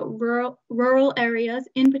question about rural areas,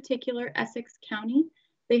 in particular Essex County.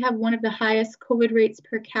 They have one of the highest COVID rates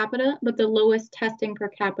per capita, but the lowest testing per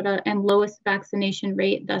capita and lowest vaccination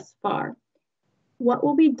rate thus far. What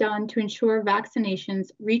will be done to ensure vaccinations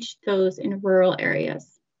reach those in rural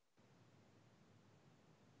areas?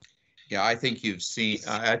 Yeah, I think you've seen,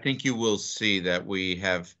 I think you will see that we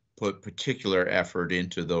have put particular effort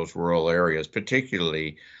into those rural areas,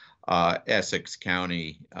 particularly Essex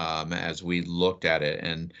County, as we looked at it.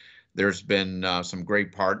 And there's been some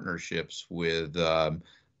great partnerships with both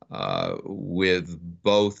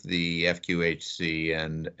the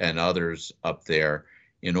FQHC and others up there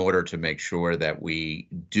in order to make sure that we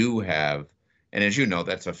do have, and as you know,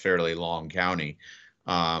 that's a fairly long county,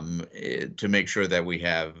 to make sure that we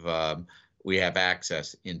have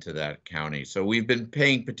access into that county. So we've been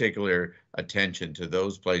paying particular attention to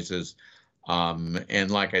those places.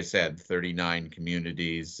 And like I said, 39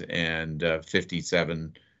 communities and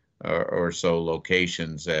 57 or so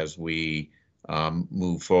locations as we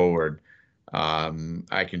move forward.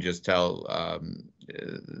 I can just tell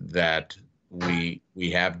that we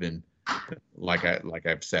have been, like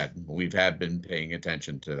I've said, been paying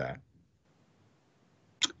attention to that.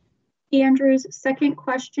 Andrew's second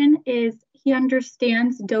question is, he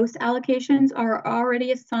understands dose allocations are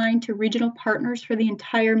already assigned to regional partners for the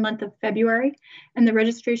entire month of February, and the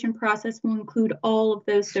registration process will include all of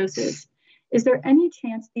those doses. Is there any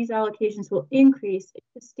chance these allocations will increase if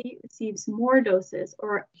the state receives more doses,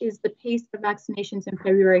 or is the pace of vaccinations in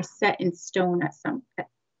February set in stone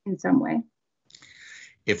in some way?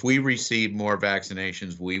 If we receive more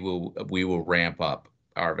vaccinations, we will ramp up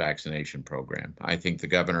our vaccination program. I think the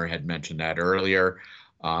governor had mentioned that earlier.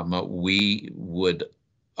 We would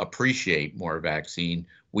appreciate more vaccine.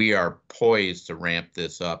 We are poised to ramp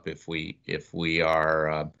this up if we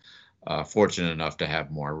are fortunate enough to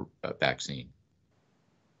have more vaccine.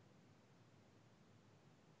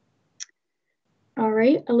 All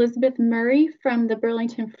right, Elizabeth Murray from the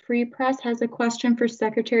Burlington Free Press has a question for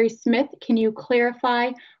Secretary Smith. Can you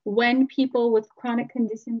clarify when people with chronic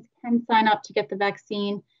conditions can sign up to get the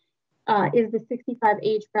vaccine? Is the 65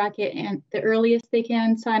 age bracket and the earliest they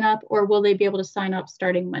can sign up, or will they be able to sign up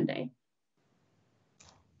starting Monday?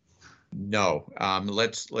 No,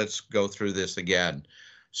 let's go through this again.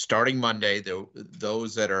 Starting Monday,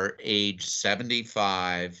 those that are age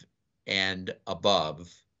 75 and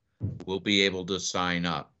above will be able to sign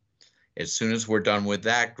up. As soon as we're done with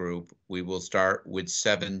that group, we will start with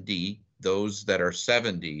 70, those that are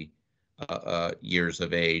 70 years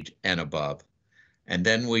of age and above. And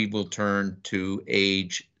then we will turn to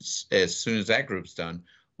age, as soon as that group's done,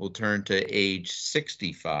 we'll turn to age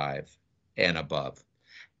 65 and above.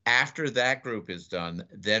 After that group is done,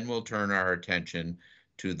 then we'll turn our attention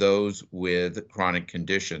to those with chronic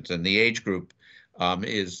conditions. And the age group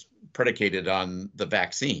is predicated on the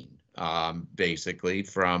vaccine, basically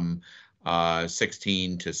from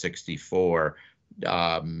 16 to 64,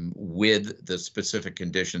 with the specific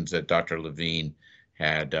conditions that Dr. Levine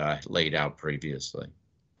had laid out previously.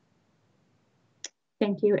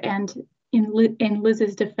 Thank you. And in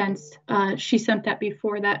Liz's defense, she sent that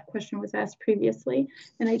before that question was asked previously,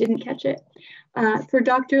 and I didn't catch it. For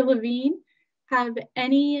Dr. Levine, have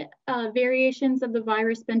any variations of the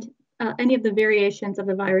virus been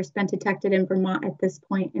detected in Vermont at this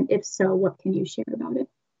point? And if so, what can you share about it?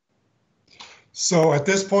 So at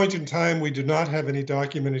this point in time, we do not have any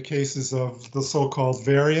documented cases of the so-called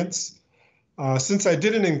variants. Since I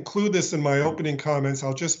didn't include this in my opening comments,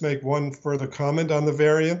 I'll just make one further comment on the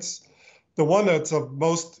variants. The one that's of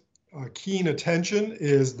most keen attention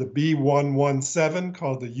is the B117,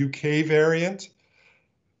 called the UK variant,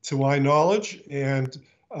 to my knowledge. And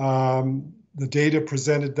the data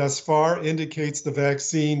presented thus far indicates the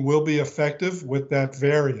vaccine will be effective with that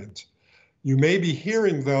variant. You may be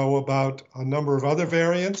hearing, though, about a number of other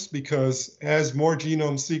variants, because as more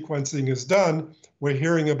genome sequencing is done, we're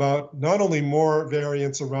hearing about not only more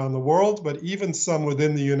variants around the world, but even some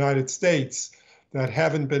within the United States that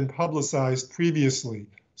haven't been publicized previously,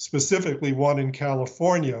 specifically one in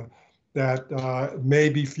California that may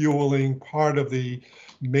be fueling part of the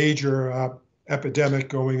major epidemic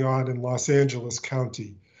going on in Los Angeles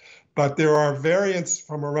County. But there are variants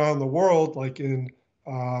from around the world, like in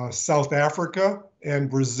South Africa and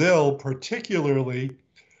Brazil particularly,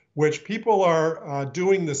 which people are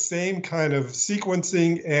doing the same kind of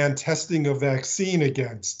sequencing and testing of vaccine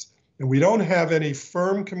against. And we don't have any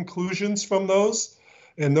firm conclusions from those,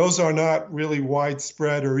 and those are not really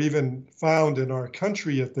widespread or even found in our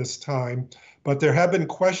country at this time. But there have been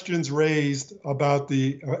questions raised about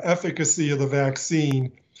the efficacy of the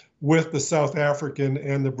vaccine with the South African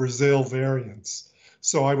and the Brazil variants.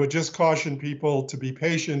 So I would just caution people to be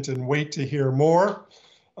patient and wait to hear more,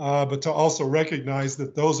 but to also recognize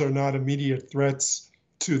that those are not immediate threats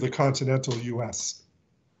to the continental US.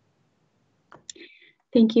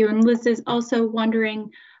 Thank you. And Liz is also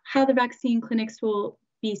wondering how the vaccine clinics will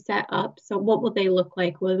be set up. So what will they look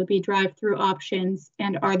like? Will there be drive-through options?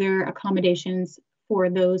 And are there accommodations for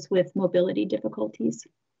those with mobility difficulties?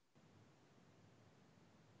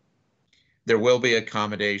 There will be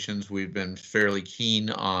accommodations. We've been fairly keen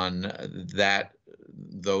on that,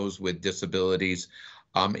 those with disabilities.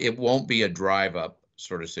 It won't be a drive-up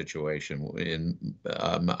sort of situation.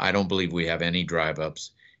 I don't believe we have any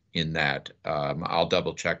drive-ups in that. I'll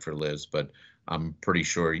double check for Liz, but I'm pretty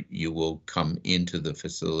sure you will come into the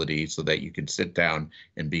facility so that you can sit down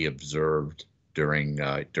and be observed during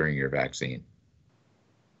your vaccine.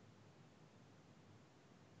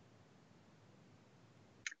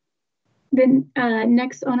 Then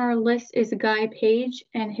next on our list is Guy Page,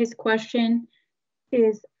 and his question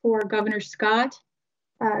is for Governor Scott.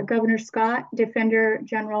 Governor Scott, Defender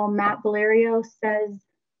General Matt Valerio says,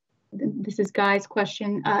 this is Guy's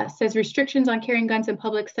question, says restrictions on carrying guns in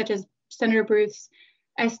public, such as Senator Bruce's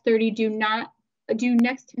S-30, do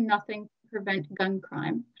next to nothing to prevent gun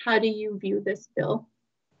crime. How do you view this bill?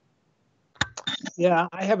 Yeah,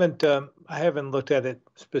 I haven't looked at it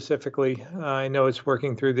specifically. I know it's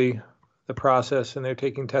working through the process, and they're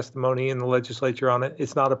taking testimony in the legislature on it.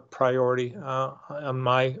 It's not a priority from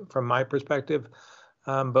my perspective,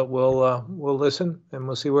 but we'll listen and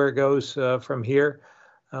we'll see where it goes from here.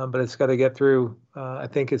 But it's got to get through. I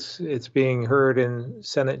think it's being heard in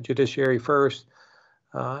Senate Judiciary first,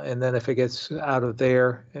 and then if it gets out of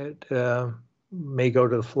there, it may go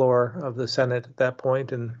to the floor of the Senate at that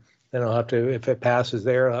point, and then it'll have to, if it passes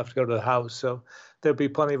there, it'll have to go to the House. So there'll be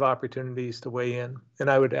plenty of opportunities to weigh in, and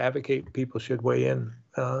I would advocate people should weigh in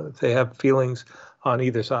if they have feelings on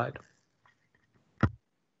either side.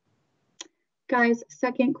 Guys,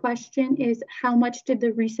 second question is, how much did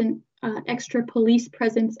the recent extra police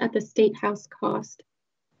presence at the State House cost?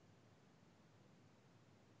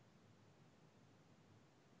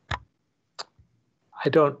 I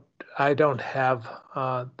don't have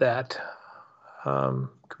that,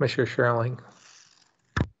 Commissioner Sherling.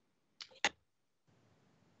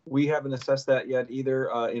 We haven't assessed that yet either,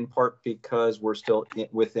 in part because we're still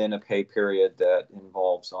within a pay period that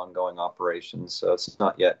involves ongoing operations, so it's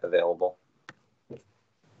not yet available.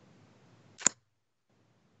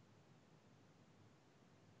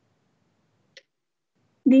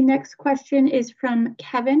 The next question is from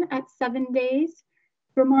Kevin at 7 Days.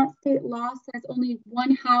 Vermont state law says only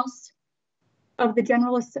one house of the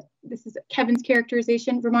General, this is Kevin's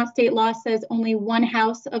characterization, Vermont state law says only one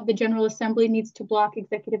house of the General Assembly needs to block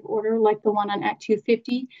executive order like the one on Act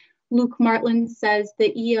 250. Luke Martland says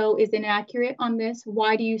the EO is inaccurate on this.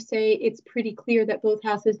 Why do you say it's pretty clear that both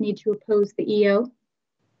houses need to oppose the EO?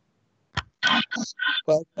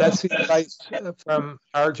 Well, that's the advice from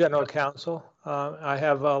our general counsel. I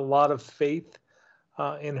have a lot of faith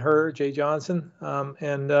in her, Jay Johnson,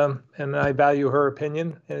 and I value her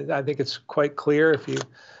opinion. And I think it's quite clear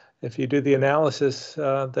if you do the analysis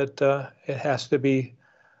that it has to be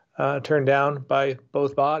turned down by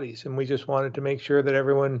both bodies, and we just wanted to make sure that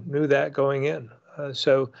everyone knew that going in.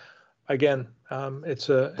 So, again, it's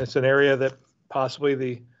an area that possibly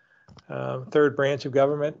the third branch of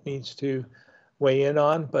government needs to weigh in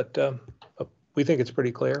on, but we think it's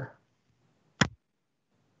pretty clear.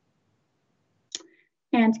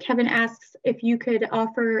 And Kevin asks if you could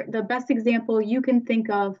offer the best example you can think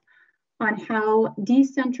of on how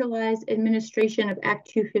decentralized administration of Act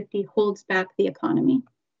 250 holds back the economy.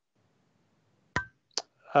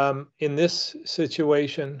 In this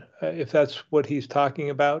situation, if that's what he's talking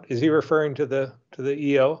about, is he referring to the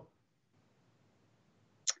EO?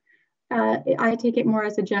 I take it more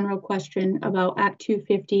as a general question about Act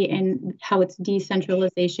 250 and how it's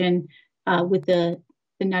decentralization with the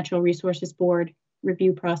Natural Resources Board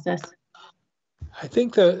review process. I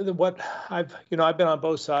think what I've been on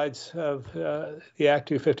both sides of the Act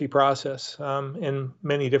 250 process in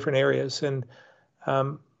many different areas, and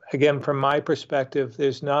again, from my perspective,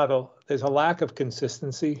 there's a lack of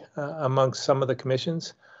consistency amongst some of the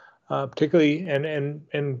commissions, particularly,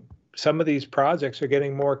 and some of these projects are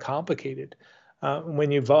getting more complicated.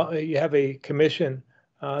 When you have a commission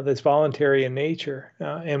that's voluntary in nature,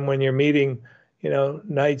 and when you're meeting,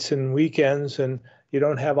 nights and weekends, and you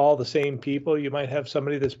don't have all the same people, you might have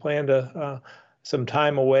somebody that's planned some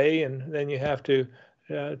time away, and then you have to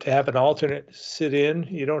have an alternate sit in.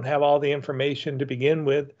 You don't have all the information to begin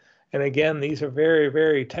with. And again, these are very,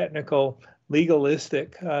 very technical,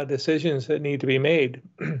 legalistic decisions that need to be made.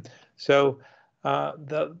 So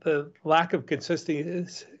the lack of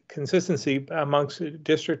consistency amongst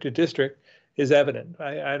district to district is evident.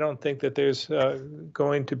 I don't think that there's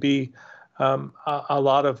going to be a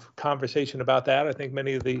lot of conversation about that. I think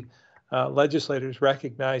many of the legislators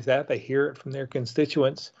recognize that. They hear it from their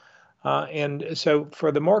constituents. And so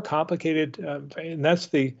for the more complicated, and that's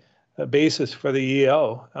the basis for the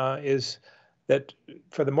EO, is that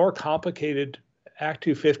for the more complicated Act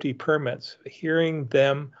 250 permits, hearing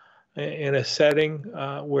them in a setting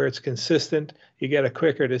where it's consistent, you get a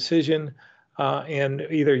quicker decision, and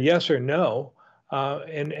either yes or no,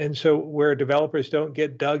 and so where developers don't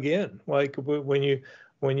get dug in, like when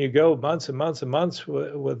you go months and months and months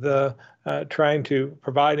with trying to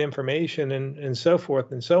provide information and so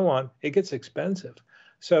forth and so on, it gets expensive.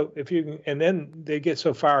 So and then they get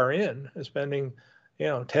so far in, spending,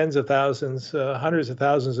 tens of thousands, hundreds of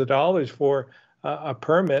thousands of dollars for a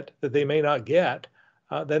permit that they may not get.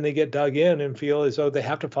 Then they get dug in and feel as though they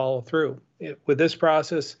have to follow through. With this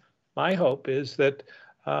process, my hope is that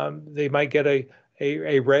they might get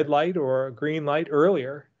a red light or a green light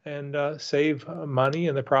earlier and save money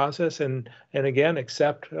in the process, and again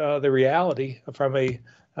accept the reality from a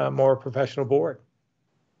more professional board.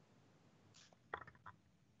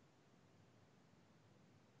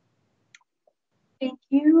 Thank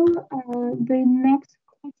you. The next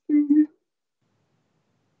question.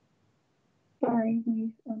 Sorry,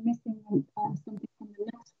 we are missing something from the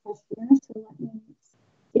next question. So let me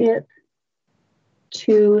skip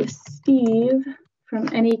to Steve from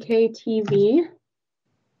NEK TV.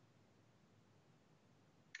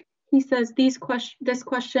 He says this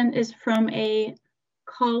question is from a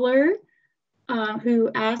caller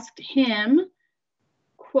who asked him,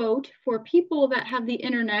 quote, for people that have the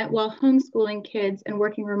internet while homeschooling kids and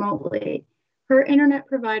working remotely, her internet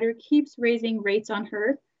provider keeps raising rates on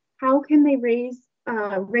her. How can they raise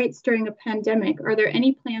rates during a pandemic? Are there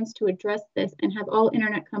any plans to address this, and have all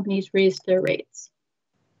internet companies raised their rates?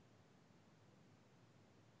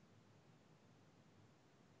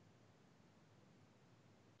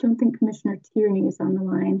 Don't think Commissioner Tierney is on the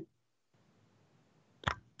line.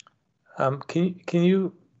 Can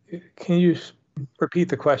you repeat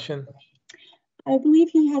the question? I believe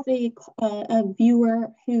he has a viewer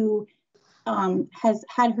who has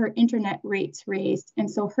had her internet rates raised, and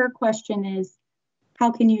so her question is,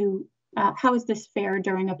 how is this fair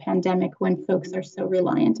during a pandemic when folks are so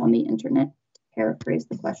reliant on the internet? To paraphrase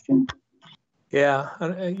the question. Yeah,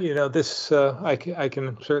 this I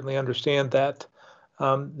can certainly understand that.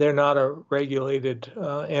 They're not a regulated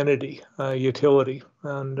entity, utility,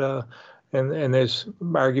 and and there's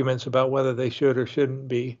arguments about whether they should or shouldn't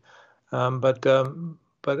be. But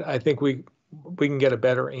I think we can get a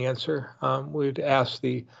better answer. We'd ask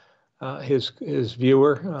his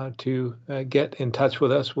viewer to get in touch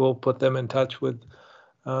with us. We'll put them in touch with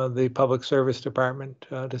the Public Service Department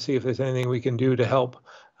to see if there's anything we can do to help.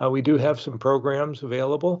 We do have some programs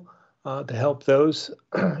available to help those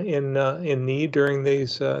in need during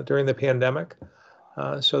the pandemic,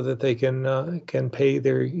 so that they can pay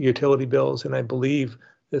their utility bills. And I believe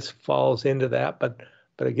this falls into that. But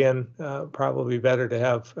again, probably better to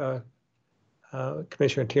have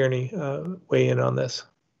Commissioner Tierney weigh in on this.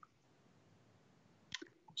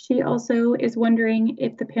 She also is wondering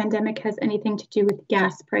if the pandemic has anything to do with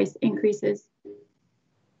gas price increases.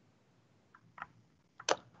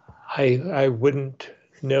 I wouldn't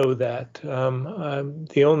know that.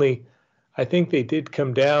 I think they did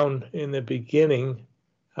come down in the beginning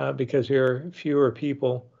because there are fewer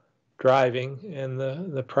people driving, and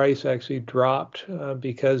the price actually dropped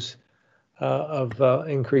because of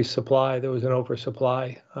increased supply. There was an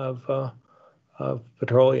oversupply of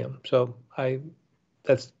petroleum. So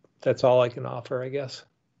that's all I can offer, I guess.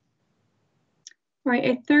 All right,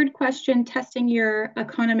 a third question, testing your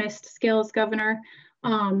economist skills, Governor.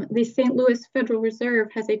 The St. Louis Federal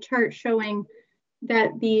Reserve has a chart showing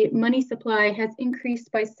that the money supply has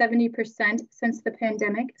increased by 70% since the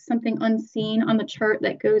pandemic, something unseen on the chart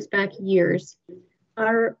that goes back years.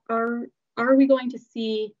 Are we going to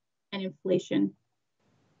see an inflation?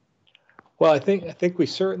 Well, I think we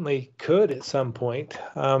certainly could at some point,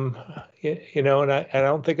 and I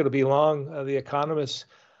don't think it'll be long. The economists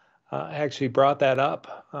actually brought that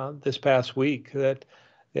up this past week, that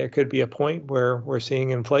there could be a point where we're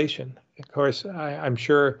seeing inflation. Of course, I'm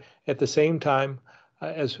sure at the same time,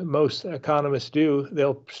 as most economists do,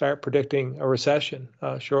 they'll start predicting a recession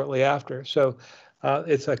shortly after. So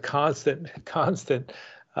it's a constant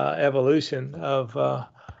evolution of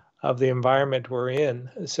the environment we're in.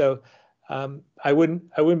 So I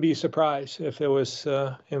wouldn't be surprised if there was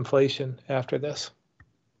inflation after this.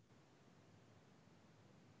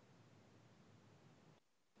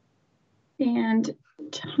 And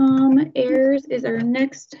Tom Ayers is our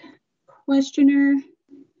next questioner.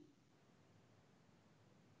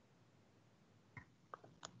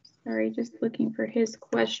 Sorry, just looking for his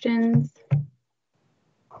questions.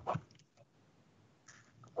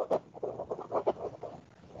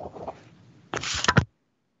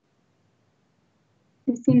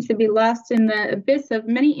 He seems to be lost in the abyss of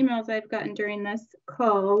many emails I've gotten during this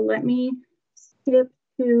call. Let me skip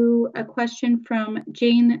to a question from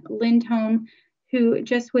Jane Lindholm, who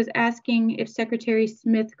just was asking if Secretary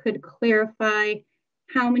Smith could clarify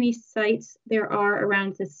how many sites there are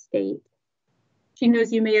around the state. She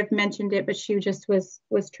knows you may have mentioned it, but she just was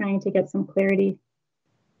trying to get some clarity.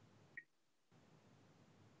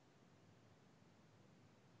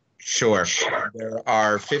 Sure. There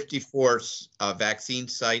are 54 vaccine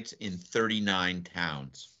sites in 39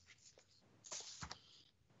 towns.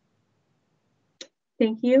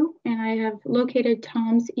 Thank you. And I have located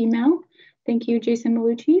Tom's email. Thank you, Jason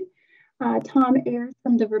Malucci. Tom Ayers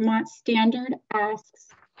from the Vermont Standard asks,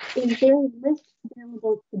 is there a list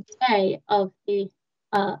available today of the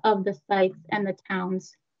sites and the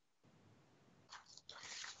towns?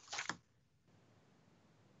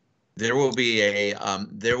 There will be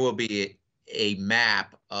a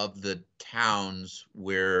map of the towns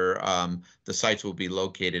where the sites will be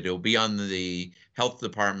located. It will be on the Health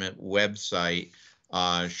Department website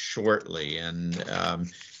shortly, and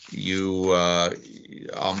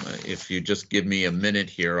if you just give me a minute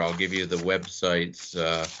here, I'll give you the website's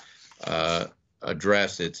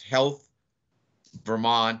address. It's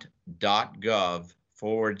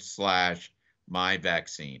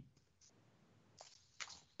healthvermont.gov/myvaccine.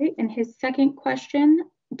 Great. And his second question,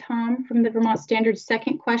 Tom from the Vermont Standard's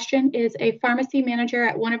second question, is a pharmacy manager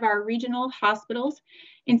at one of our regional hospitals,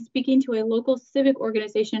 in speaking to a local civic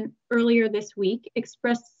organization earlier this week,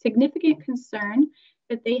 expressed significant concern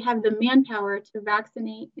that they have the manpower to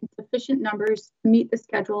vaccinate in sufficient numbers to meet the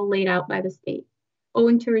schedule laid out by the state,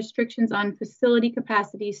 owing to restrictions on facility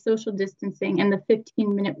capacity, social distancing, and the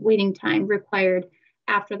 15-minute waiting time required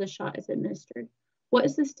after the shot is administered. What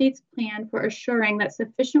is the state's plan for assuring that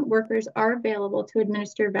sufficient workers are available to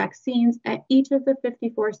administer vaccines at each of the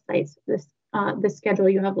 54 sites, the schedule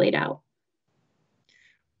you have laid out?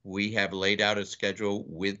 We have laid out a schedule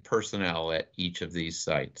with personnel at each of these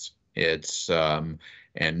sites. It's and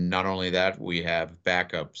not only that, we have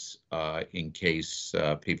backups in case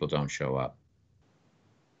people don't show up.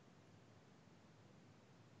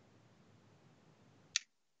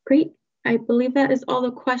 Great. I believe that is all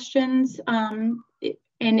the questions.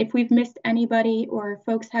 And if we've missed anybody or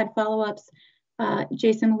folks had follow-ups,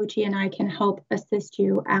 Jason Malucci and I can help assist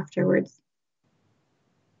you afterwards.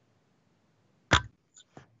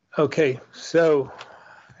 Okay, so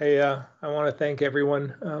I want to thank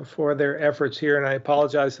everyone for their efforts here, and I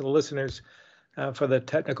apologize to the listeners for the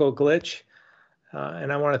technical glitch.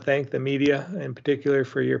 And I want to thank the media in particular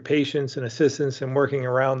for your patience and assistance in working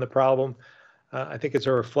around the problem. I think it's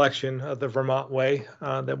a reflection of the Vermont way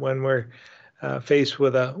that when we're faced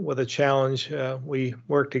with a challenge, we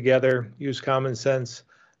work together, use common sense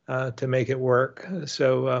to make it work.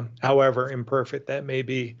 So, however imperfect that may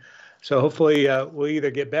be. So hopefully we'll either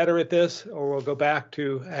get better at this or we'll go back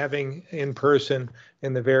to having in person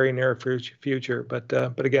in the very near future. But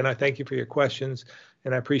again, I thank you for your questions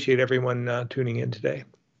and I appreciate everyone tuning in today.